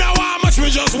piece. No, me know how much, me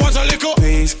just want a little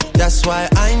piece. That's why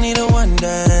I need a one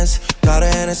dance. Got a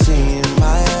Hennessy in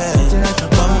my hand.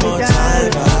 One more time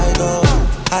before I go.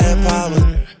 Higher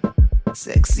power.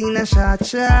 Sexy na short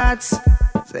shots.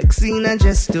 Sexy na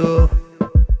gesto.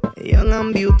 Young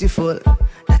and beautiful.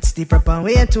 That's the proper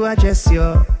way to address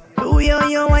you. Do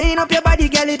you wind up your body,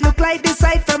 girl? It look like the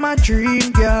sight from a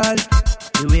dream, girl.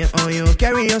 The way how you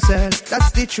carry yourself,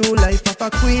 that's the true life of a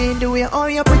queen. The way how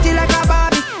you pretty like a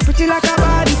Barbie, pretty like a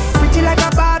Barbie, pretty like a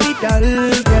Barbie doll,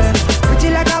 girl. Pretty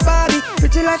like a Barbie,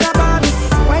 pretty like a Barbie.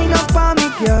 Wind up for me,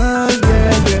 girl,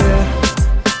 yeah,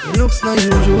 yeah. It looks not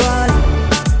usual,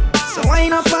 so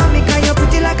wind up for me, 'cause you're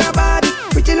pretty like a Barbie,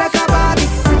 pretty like a Barbie,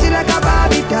 pretty like a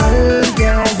Barbie doll,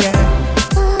 girl, yeah.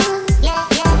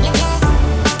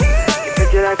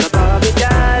 Pretty like a Barbie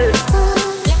doll.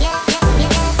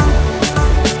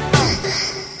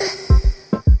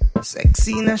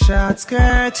 Sexy in a short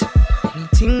skirt,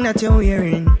 anything that you're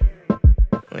wearing.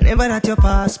 Whenever that you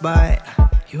pass by,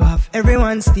 you have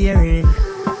everyone staring.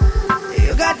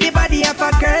 You got the body of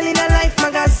a girl in a Life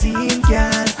magazine,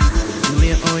 girl. The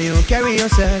way how you carry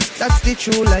yourself, that's the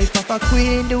true life of a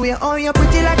queen. The way how you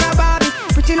pretty like a Barbie,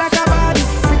 pretty like a Barbie,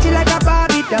 pretty like a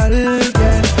Barbie doll,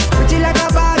 girl. Pretty like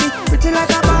a Barbie, pretty like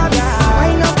a Barbie.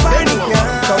 Wine up, Barbie, girl.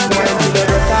 Come wine till you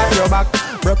broke off your back,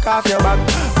 broke off your back,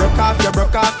 broke off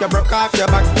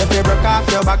your back. If you broke off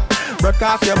your back, broke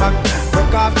off your back,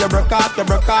 broke off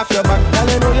your back. Girl,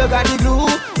 you know you got the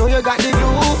glue, know you got the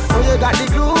glue, know you got the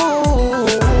glue.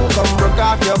 Come broke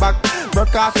off your back,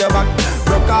 broke off your back,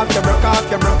 broke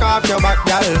off your back,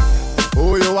 girl.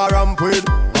 Who you are ramp with?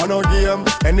 On a game.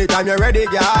 Anytime you're ready,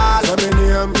 girl. So me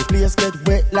name. The place get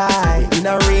wet like in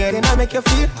a rain, and I make you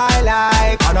feel high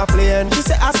like on a plane. She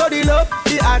say I saw the love,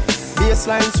 the hot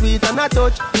baseline sweet, and I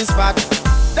touch the spot.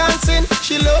 Dancing,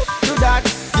 she love do that,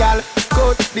 girl.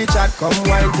 Cut the chat, come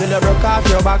wine till you broke off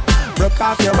your back, broke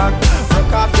off your back,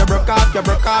 broke off your back.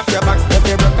 If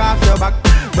you broke off your back,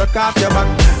 broke off your back,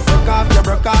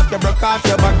 broke off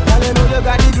your back. Girl, you know you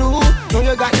got the glue, know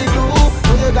you got the glue,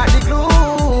 know you got the glue.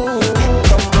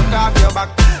 Come broke off your back,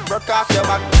 broke off your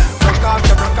back, broke off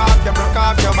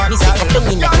your back. Me say you dung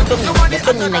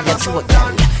inna your throat,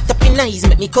 gal. Tapping eyes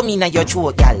make me come inna your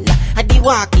throat, gal. I di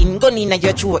walking gun inna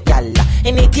your throat, gal.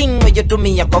 Anything where you do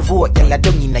me, I go vote, gal.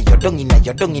 Dung inna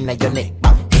your neck.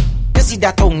 You see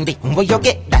that tongue, where you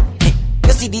get that?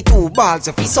 You see the two balls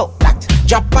if you suck that.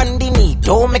 Drop on the knee,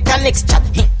 don't make a next chat.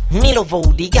 Me love how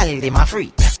the gal dem a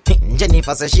free.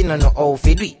 Jennifer say she no know how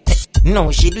to do it.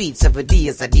 No, she do it 7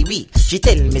 days of the week. She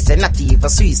tell me say not even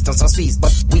Swiss, not some Swiss,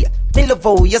 but we. Me love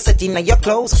how you set in your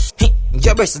clothes.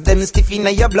 Your breasts them stiff in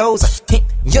your blouse.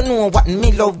 You know what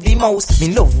me love the most?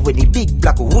 Me love when the big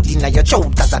black hood in your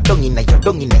throat. Cause I dung in your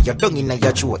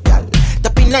throat, y'all.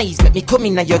 Tapping eyes make me come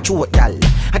in your throat, y'all.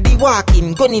 I di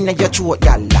walking gun in your throat,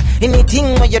 y'all.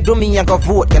 Anything where you do me, I go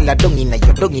vote, y'all. Dung in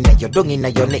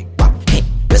your neck.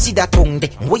 You see that tongue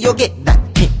there, where you get that?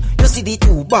 You see the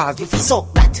two bars, if you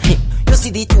suck that. You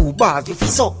see the two bars, if you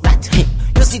suck that.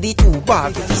 You see the two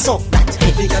bars, if you suck that.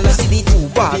 You see the two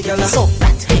bars, if you suck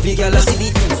that. You see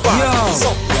the two bars, if you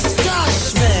suck that.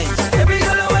 Gosh, man. Every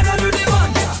girl I wanna do the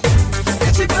one drop.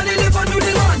 Catch it on the lip and do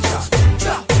the one drop.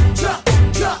 Drop, drop,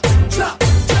 drop, drop,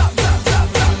 drop, drop,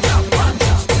 drop, drop, one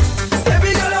drop.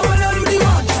 Every girl I wanna do the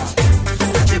one drop.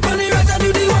 Catch it on the right and do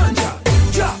the one drop.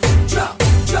 Drop, drop,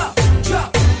 drop, drop,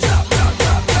 drop, drop,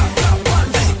 drop, drop, one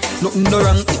drop. Nothing no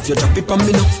wrong if you drop it on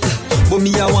me now. But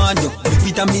me I want you,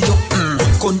 repeat on me yo.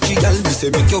 Country girl, me say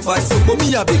make your body so. But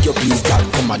me I beg you please, girl,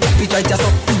 come and drop it right just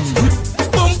up.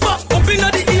 Bumper up inna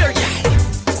the ear,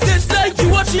 yeah. Set like you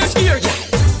watch your gear, yeah.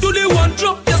 Do the one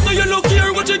drop, yeah, so you look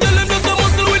here. What you girl them do some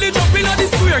muscle when they drop inna the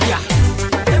square, yeah.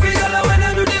 Every girl I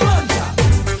wanna do the one drop.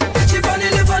 Catch it on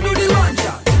the lip and do the one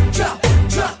drop. Drop,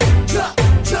 drop, drop,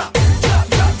 drop, drop,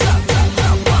 drop, drop, drop,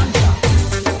 drop, one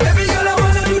drop. Every girl I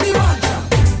wanna do the one drop.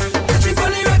 Catch it on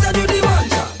the right and do the one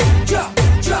drop. Drop,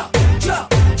 drop, drop,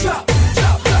 drop,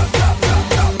 drop, drop, drop,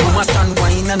 drop. Mama stand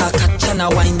wine and a catch and a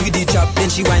wine with the drop. Then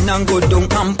she wine and go down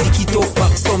and pick it up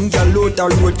back. Some girl out the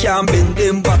road can't bend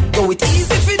them back. So it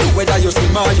easy for you whether you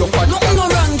slim or you fat. Nothing no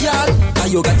wrong, girl.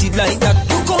 Cause you got it like that.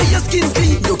 Look how your skin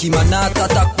clean. Lucky man not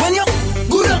attack. When you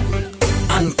good up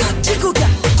and catch it good, girl.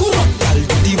 Come up, girl,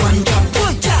 do the one drop,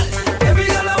 boy, girl. Every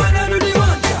girl I wanna do the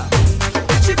one drop.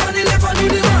 Catch it on the left and do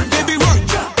the one drop. Baby, one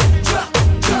drop, drop,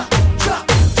 drop, drop,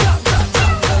 drop, drop,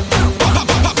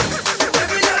 drop.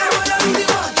 Every girl I wanna do the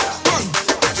one drop.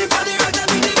 Catch it on the right and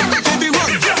do the one drop. Baby,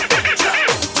 one drop,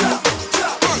 drop, drop, drop,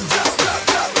 drop,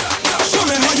 drop, drop. Show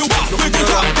me how you walk, baby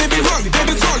drop, baby work,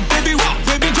 baby twerk, baby walk,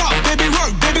 baby drop, baby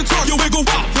work, baby twerk. You wiggle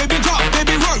walk, baby drop,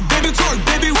 baby work, baby twerk,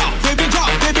 baby walk, baby drop,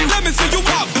 baby. Let me see you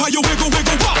pop, how you wiggle walk,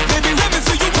 baby. Let me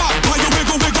see you pop, how you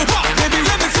wiggle walk, baby.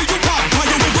 Let me see you pop, how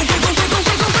you wiggle.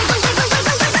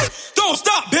 Don't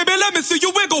stop, baby. Let me see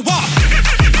you wiggle walk.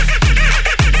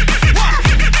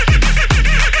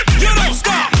 You don't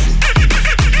stop,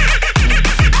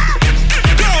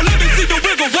 girl. Let me see you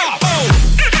wiggle walk. Oh.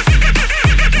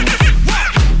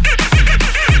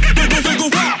 Wiggle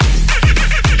walk.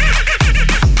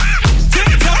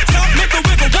 Tick tock tock, make a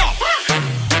wiggle walk.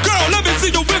 Girl, let me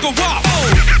see you wiggle walk. Oh.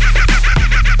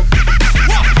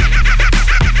 Walk.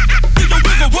 See you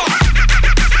wiggle walk.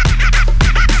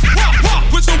 Walk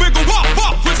with the wiggle walk.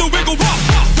 Walk with the wiggle walk.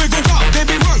 Wiggle walk,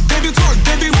 baby work, baby twerk,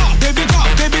 baby walk, baby drop,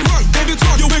 baby work, baby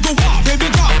twerk. You wiggle walk, baby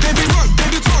drop, baby work,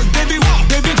 baby twerk, baby walk,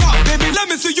 baby drop, baby. Let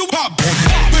me see you pop.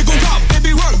 Wiggle walk,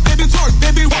 baby work, baby twerk,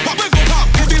 baby walk, wiggle walk,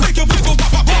 baby make your wiggle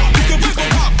pop, pop, pop. Make your wiggle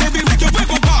pop, baby make your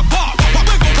wiggle pop, pop, pop,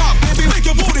 wiggle pop, baby make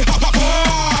your booty pop, pop, pop.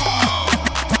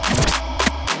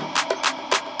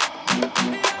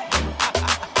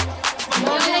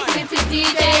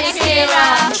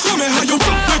 Show me how you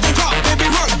rock, wiggle pop, baby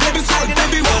work, baby twerk,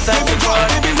 baby walk, baby drop,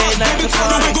 baby work, they like to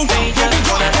party. They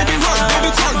just wanna have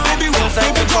fun. Girls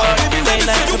like to party. They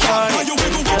like to party. Just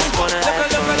wanna have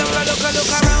fun.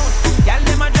 Look around. Y'all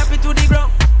let me drop it to the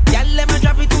ground. Y'all let me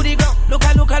drop it to the ground. Look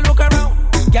around.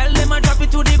 Y'all let me drop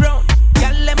it to the ground.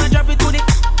 Y'all let me drop it to the.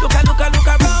 Look around.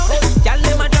 Y'all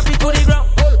let me drop it to the ground.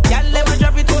 Y'all let me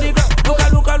drop it to the ground. Look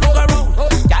around.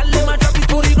 Y'all let me drop it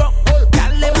to the ground.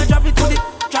 Y'all let me drop it to the.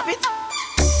 Drop it.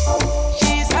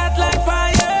 She's hot like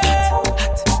fire.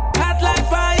 Hot like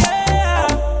fire.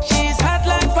 She's hot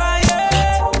like fire.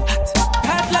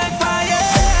 Hot like fire.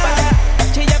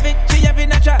 She have it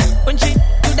natural. When she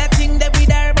do that thing that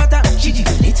with her butter, she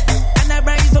jiggle it and I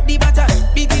rise up the butter.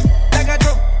 Beat it like a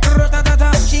drum.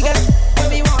 She got what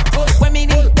me want, what me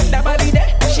need. That body there,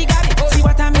 she got it. See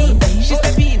what I mean? She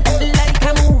step in like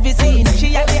a movie scene.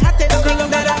 She had the hottest thing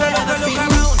that I ever seen.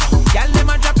 Y'all let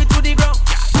me drop it to the ground.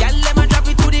 Y'all let me drop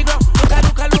it to the ground.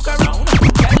 Look around.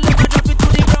 Y'all let me drop it to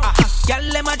the ground. Y'all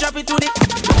let me drop it to the.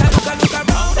 Look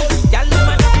around. Y'all let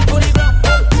me drop it to the ground.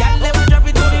 Y'all let me drop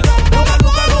it to the ground.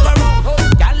 Look around.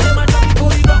 Y'all let me drop it to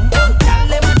the ground. Y'all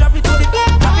let me drop it to the.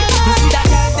 You see that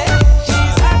girl there?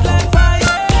 She's hot like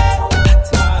fire.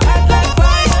 Hot like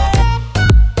fire.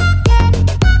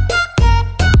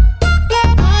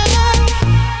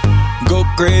 Go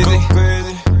crazy.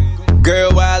 Girl,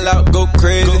 wild out, go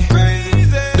crazy.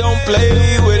 Don't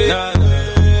play with it.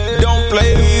 Don't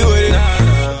play with it.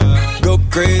 Go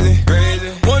crazy.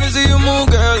 Wanna see you move,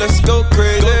 girl, let's go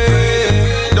crazy.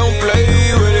 Don't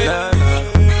play with it.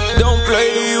 Don't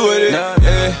play with it.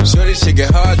 Yeah. Shorty, shit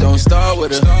get hard, don't start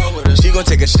with her. She gon'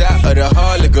 take a shot of the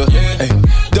hard liquor. Hey,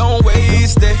 don't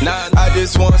waste it. I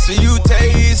just wanna see you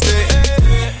taste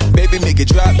it. Baby, make it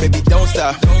drop, baby, don't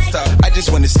stop. I just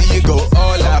wanna see you go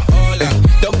all out.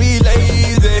 Don't be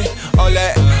lazy, all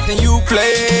that, then you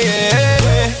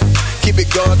play. Keep it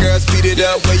going, girl, speed it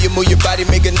up. When you move your body,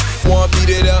 make a wanna beat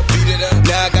it up.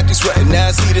 Now I got you sweating, now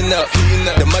it's heating up.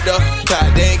 The mother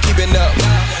tired, they ain't keeping up.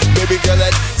 Baby girl,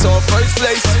 that's on first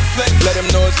place. Let them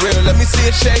know it's real, let me see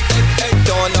it shake.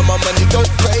 Throwing all my money, go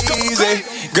crazy.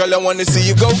 Girl, I wanna see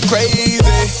you go crazy.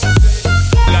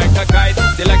 Like a kite,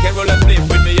 till I can roll a split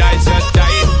with me eyes shut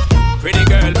tight. Pretty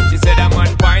girl, she said I'm on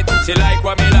point. She like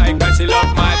what me like and she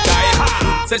love my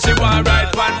type. Said she want ride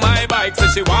on my bike.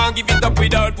 Said she want give it up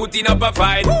without putting up a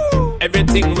fight.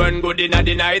 Everything run good in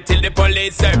the night till the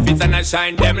police surface and I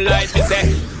shine them lights. Me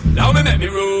say, now me make me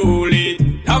rule it.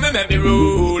 Now me make me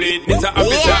rule it. Mr.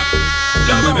 Officer,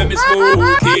 now me make me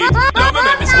smoke it. Now me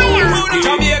make me smoke it.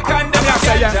 Jamaican, them a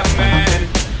gentleman.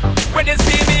 When you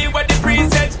see me with the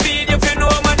preset speed, if you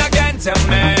know man a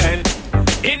gentleman.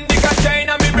 Indica chain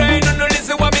on me brain, and no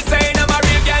listen what me saying. I'm a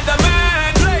real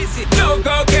gentleman. No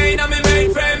cocaine on me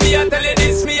main friend. Me a tell you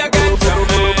this, me a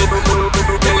gentleman.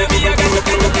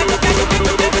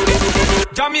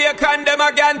 Tell me a gentleman. Jamaican, them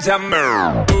a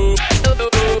gentleman.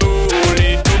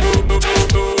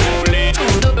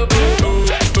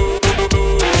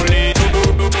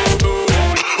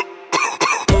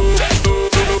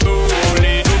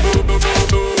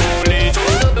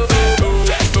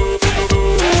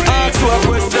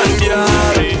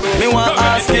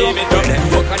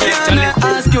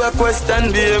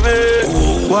 Question, baby.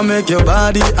 What make your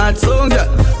body hot, so girl?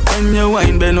 When you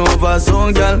wine, bend over,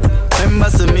 so girl. Remember,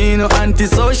 say me no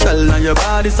antisocial. Now your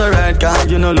body's alright,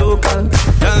 cause you no local.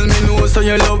 Tell me no, so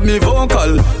you love me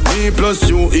vocal. Me plus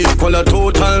you equal a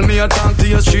total. Me a talk to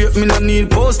you straight, me no need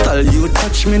postal. You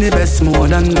touch me the best more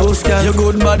than those girl. Your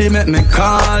good body make me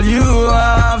call you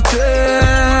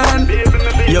often.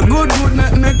 Your good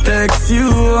make me text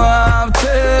you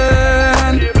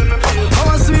often.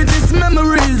 Sweetest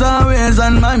memories always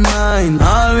on my mind,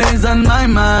 always on my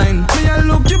mind. Me I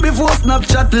look you before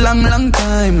Snapchat long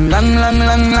time,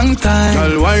 long time.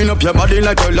 Girl, wind up your body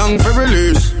like a long for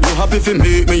release. You happy for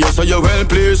me, yes so you well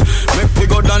pleased. Make we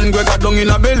go down, we got down in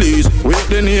a bellies. With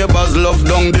the neighbors love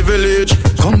down the village.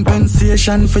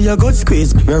 Compensation for your good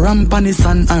squeeze. We ramp on the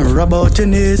sun and rub out your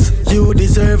knees. You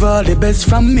deserve all the best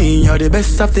from me. You're the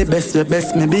best of the best,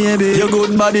 me baby. Your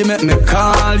good body make me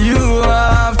call you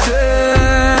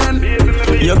often.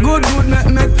 Your good make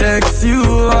me text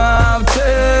you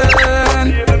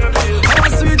often. Our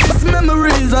sweetest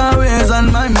memories always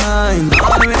on my mind,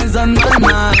 always on my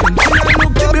mind. I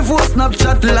look you before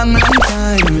Snapchat long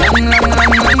time, long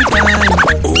time.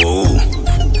 Oh,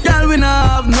 girl, we not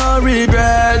have no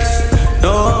regrets,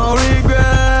 no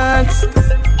regrets.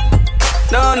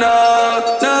 No.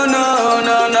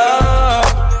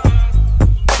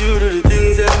 You do the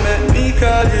things that make me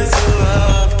call you so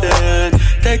often,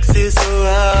 text you so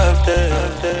often.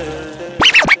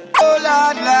 Oh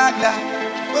Lord,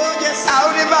 oh yes, how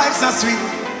the vibes are sweet.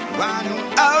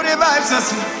 How the vibes are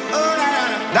sweet.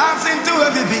 Dancing to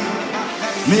every beat.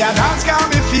 Me a dance can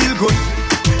me feel good.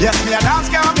 Yes, me a dance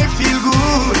can me feel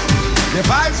good. The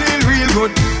vibes real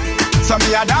good. So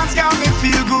me a dance can me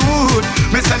feel good.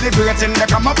 Me celebrating they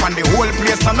come up and the whole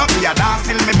place turn up. Me a dance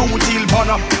till me boot till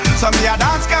burn up. So me a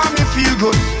dance can me feel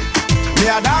good. Me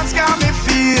a dance can me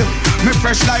feel. Me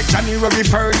fresh like January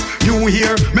 1st, New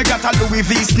Year. Me got a Louis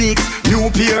V sneaks, new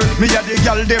pair. Me a the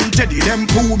girl them Teddy, them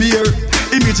Pooh Bear.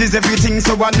 Images everything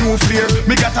so a new flair.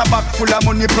 Me got a bag full of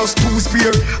money plus 2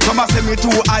 spear. Some a say me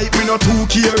too hype, me no too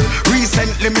care.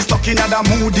 Recently me stuck in a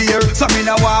mood here. So me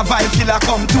now a vibe killer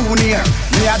come too near.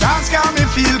 Me a dance can me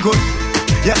feel good.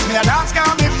 Yes, me a dance can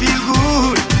me feel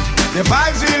good. The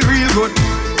vibes real good.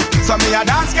 So me a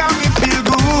dance can me feel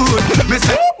good. Me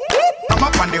say come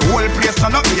up and the whole place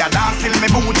turn up. Me a dance till me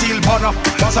boot till burn up.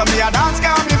 So me a dance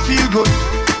can me feel good.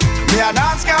 Me a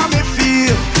dance can me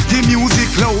feel. The music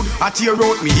loud, I tear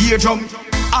out me eardrum.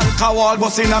 Alcohol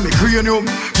busting on me cranium.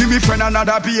 Give me friend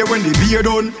another beer when the beer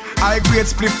done. I grade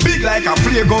split big like a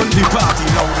flare gun. The party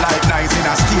loud like nice in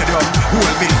a stadium.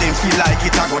 Whole building feel like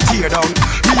it a go tear down.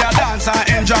 Me a dance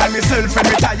and enjoy myself and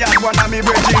me tired. One of me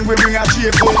brethren we bring a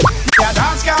shape up. Me a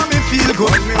dance can me feel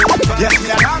good. Yes, me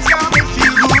a dance can me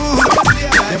feel good.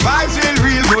 The vibes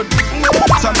real good.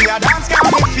 So me a dance can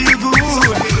me feel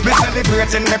good. Me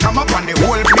celebrating me come up and the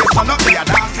whole place turn up. Me a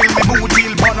dance till me boot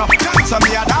till burn up. So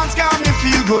me a dance can me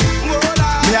feel good.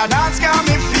 Me a dance can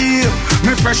me feel.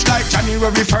 Me fresh like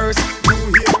January 1st.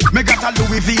 Me got a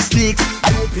Louis V sneaks.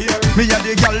 Me a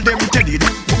the girl them Teddy.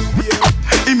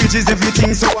 Images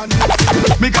everything so I know.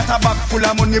 Me got a bag full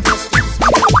of money plus 2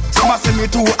 spear. Some a say me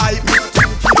too hype.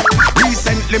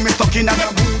 Recently me stuck in a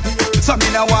mood. So me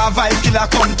now a vibe killer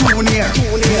come too near.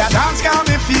 Me a dance can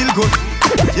me feel good.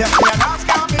 Yes, me a dance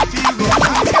can me feel good.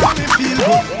 Dance can me feel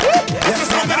good. Yes, the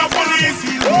sound of the police.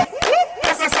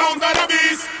 That's the sound of the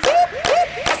beast.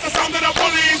 That's the sound of the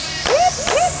police.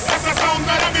 That's the sound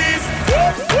of the beast.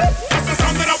 That's the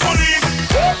sound of the police.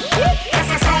 That's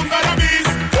the sound of the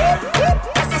beast.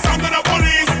 That's the sound of the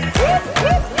police.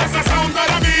 That's the sound of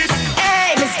the beast.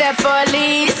 Hey, Mr.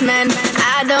 Policeman,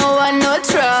 I don't want no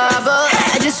trouble.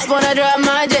 I just wanna drop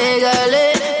my jiggle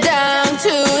it down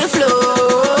to the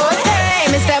floor. Hey,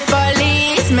 Mr.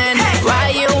 Policeman, why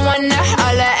you wanna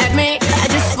holler at me? I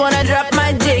just wanna drop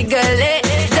my jiggle it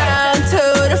down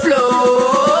to the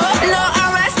floor. No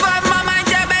arrest, but my mind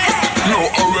your business. No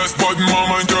arrest, but my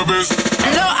mind your business.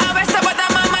 No arrest, but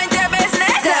my mind your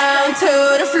business. Down to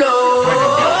the floor.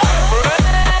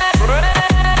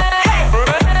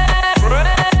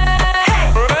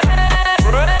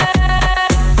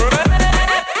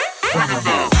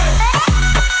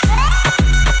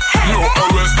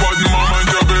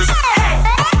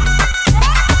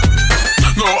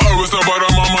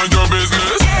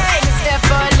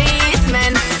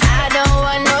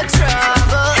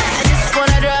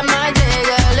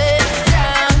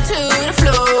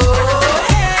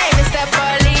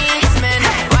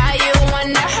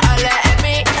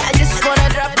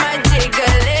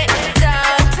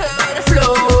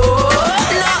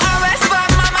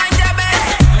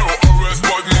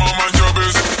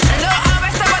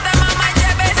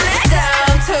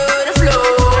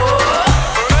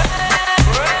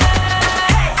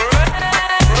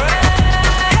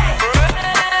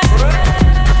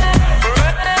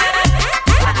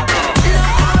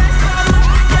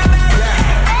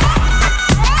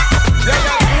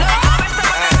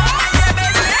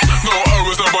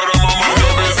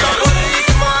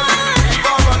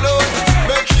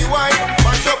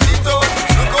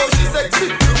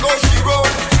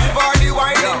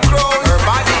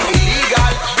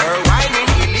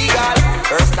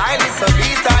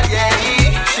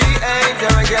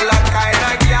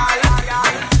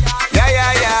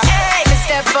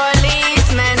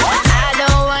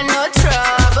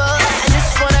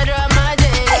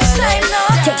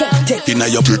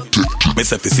 Me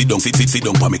say sit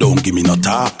down, for me don't give me no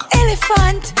talk.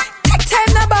 Elephant, take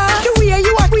time now, boss. The way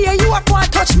you are,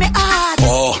 want touch me hard.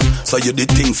 Oh, so you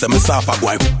did things say me suffer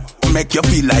going. Make you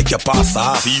feel like you pass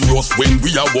off. Serious when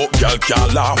we are walk, girl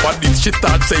can't laugh. What did she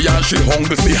start say and she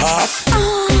hungry see half?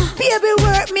 Baby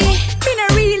work me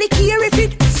not really care if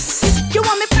it. You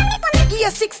want me on the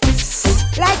gear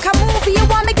 6. Like a movie, you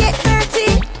want me get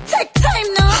 30. Take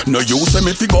time now. No you say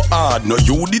me fi go hard. No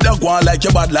you did a go on like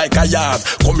you bad like a yard.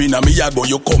 Come in a me a go,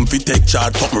 you come fi take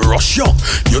charge. Something rush you.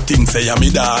 You think say I'm me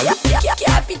dog?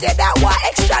 Can't fi take that one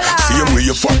extra large. Same way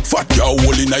you fat you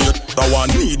hole in your. I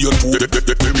want need you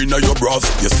to baby in your bras.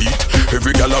 You see it?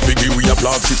 Every girl a biggie we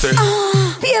applaud. She say,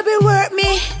 baby work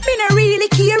me not really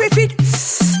care if it.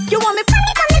 You want me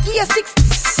on the gear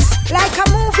 6. Like a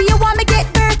movie, you want me get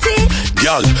 30.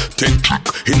 Girl, take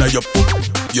inna your.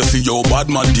 You see your bad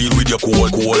man deal with your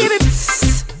cold. Baby,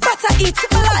 butter it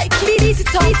like eat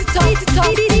it up.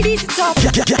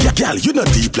 Girl, you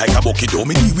not deep like a bucket. Don't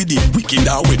me deal with it wicked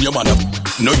now when your man up.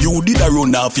 No, you did a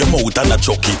run off your mouth and a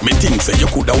chuck it. Me think say you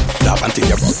coulda laugh until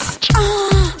you broke.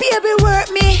 Baby, work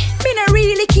me. Me not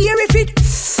really care if it.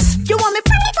 You want me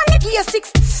on the gear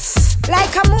 6.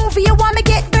 Like a movie, you want me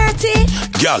get dirty.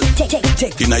 Girl,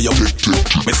 take inna your.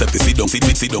 Me say to sit down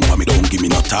for me, don't give me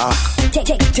no talk.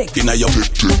 Take inna your.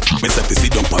 Me say to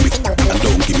sit down for me and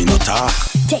don't give me no talk.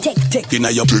 Take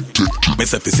inna your. Me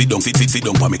say to sit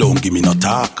down for me, don't give me no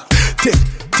talk. Take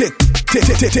inna your.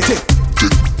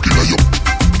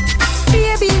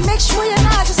 Baby, make sure you're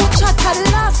not just a chat. The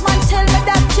last man tell me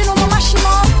that you know my mash him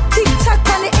up. Tick tock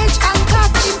on the edge and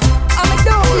catch him. I'm a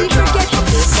dog, forget.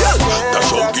 That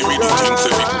show give me the things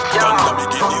if it done to me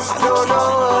guineas. I don't know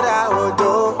what I would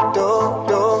do.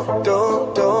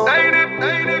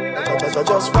 So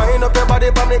just wind up your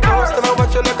body for me close. Never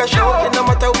watch you like a show. It no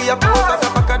matter where you pose, like a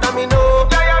back of domino.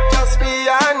 Just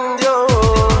beyond you.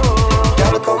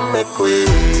 Girl, come make way.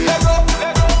 Let go.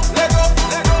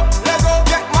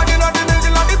 Get money in the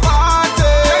middle of the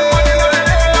party.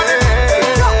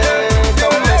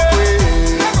 Come make way.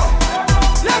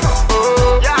 Let go.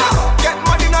 Get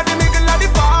money in the middle of the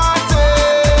party.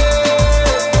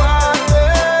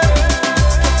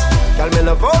 Girl, me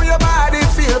love how your body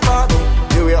feel, baby.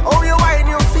 You will how you wine,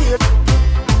 you feel.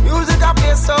 Music up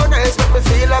here so nice, make me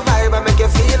feel a vibe and make you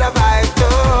feel a vibe too.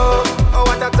 Oh,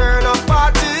 what a turn up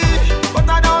party, but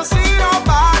I don't see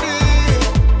nobody,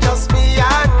 just me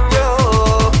and you.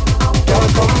 Girl,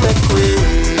 come make way.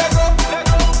 Let go.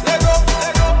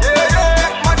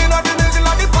 Yeah. Money not the middle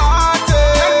of the party.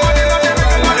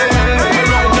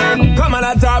 Come on,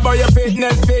 I talk about your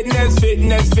fitness.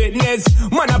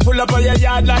 Man, I pull up on your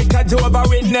yard like a Jehovah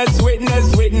Witness.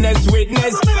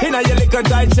 Inna your little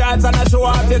tight shorts and I show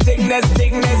off your thickness.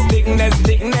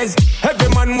 Every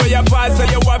man where you pass, so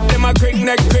you whap them a quick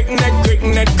neck.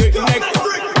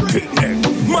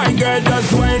 My girl,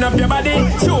 just wind up your body,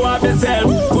 show off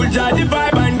yourself. Pull jar the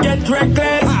vibe and get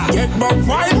reckless. Get buck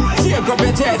vibe, shake up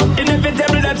your chest.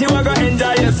 Inevitable that you are gonna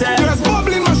enjoy yourself. There's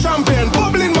bubble in my champagne,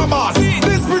 bubble in my boss.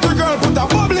 This pretty girl put a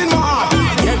bubble in my heart.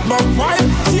 Get buck vibe,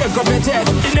 shake up your chest.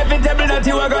 Inevitable that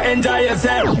you are gonna enjoy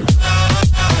yourself.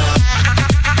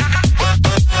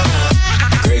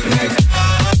 Quick neck.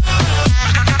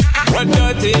 What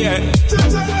dirty, yeah.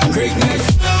 Quick neck.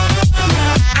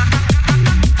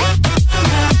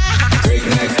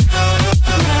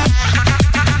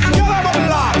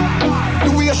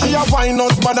 She a wine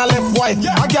husband a left wife.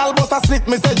 A girl bust a slip,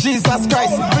 me say Jesus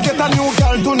Christ. We get a new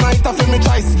girl tonight, I feel me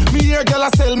choice. Me hear girl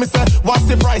a sell, me say what's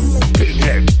the price?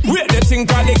 Wait the thing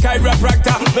called the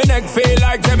chiropractor. My neck feel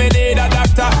like me need a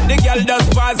doctor. The girl does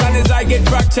pass and it's like it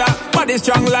fracture. Body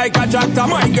strong like a tractor.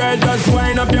 My girl just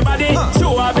wind up your body,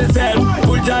 show off yourself.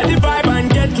 Pull jar the vibe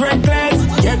and get reckless.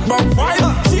 Get buck vibe,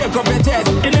 shake up your chest.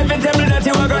 Inevitable that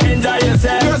you are gonna enjoy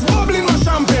yourself. There's bubble in my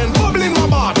champagne, bubble in my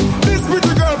bar. This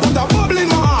pretty girl put a bubble in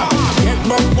my heart.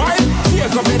 But why?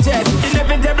 Shake up your chest.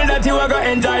 Inevitable that you are gonna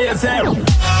enjoy yourself.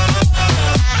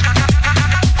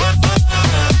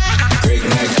 Quick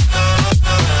neck.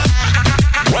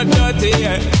 What dirty,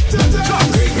 yeah.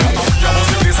 Quick neck.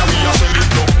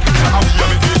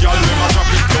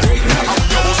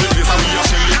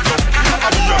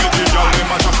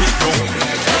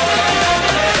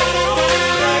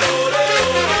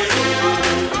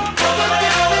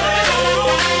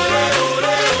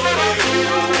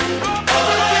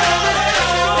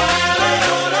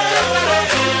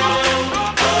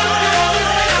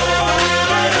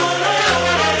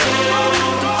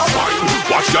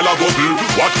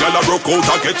 Watch y'all a broke out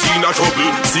and get in a trouble.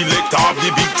 Select off the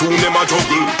big tune, them a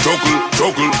juggle.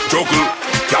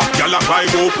 Y'all a climb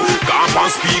up, camp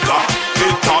and speaker.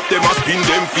 Head top, them a spin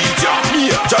them feet, ya. Me,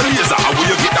 Jalazer, how will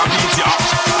you get that beat, ya?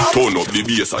 Turn up the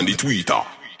bass and the tweeter.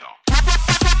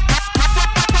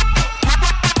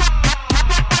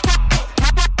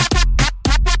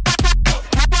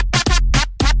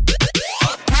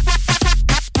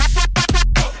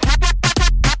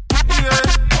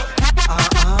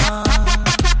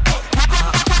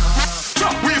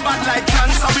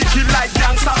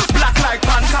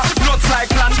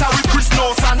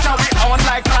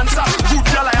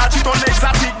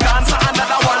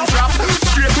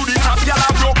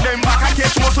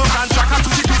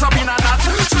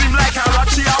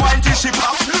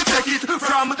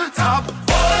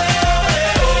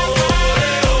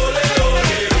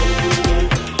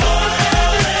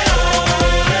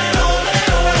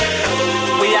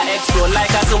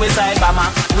 Suicide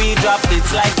bomber. We drop it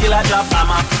like killer drop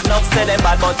hammer. Love say them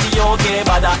bad, but the okay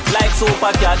bada. Like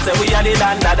super cat, say we are the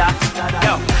dandada.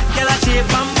 Yo, girl a shape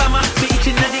bam bama. Me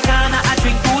itching in the corner, I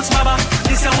drink boots baba.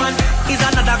 This one is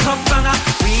another cup banger.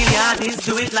 Really artists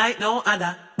do it like no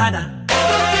other.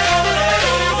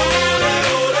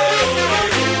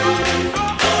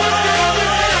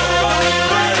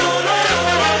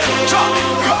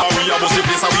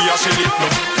 We a shell it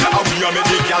now. We a make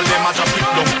the girl dem a drop it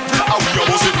down. We a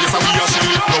bust it place and we a shell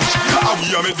it now. We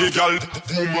a make the girl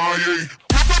oh my.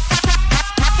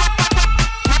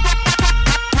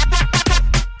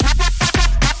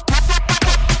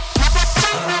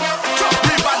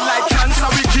 We bad like cancer,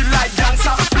 we kill like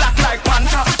dancer. Black like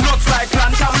panther, nuts like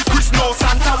planter. We Chris no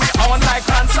Santa, we on like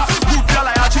cancer. Good girl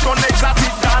like a chicken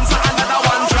exotic dancer. Another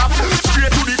one drop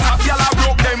straight to the top. Girl I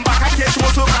broke them back. I catch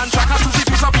muscle and track. I shoot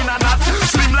it up in a knot.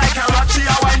 Slim like a rat, she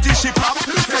a wine till she pop.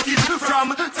 Take it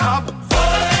from top.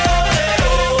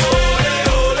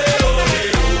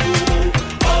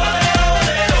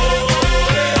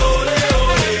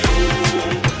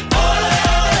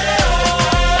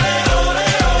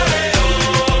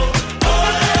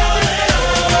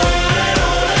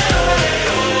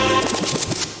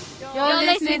 You're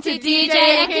listening to DJ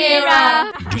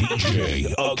Akira.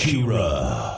 DJ Akira.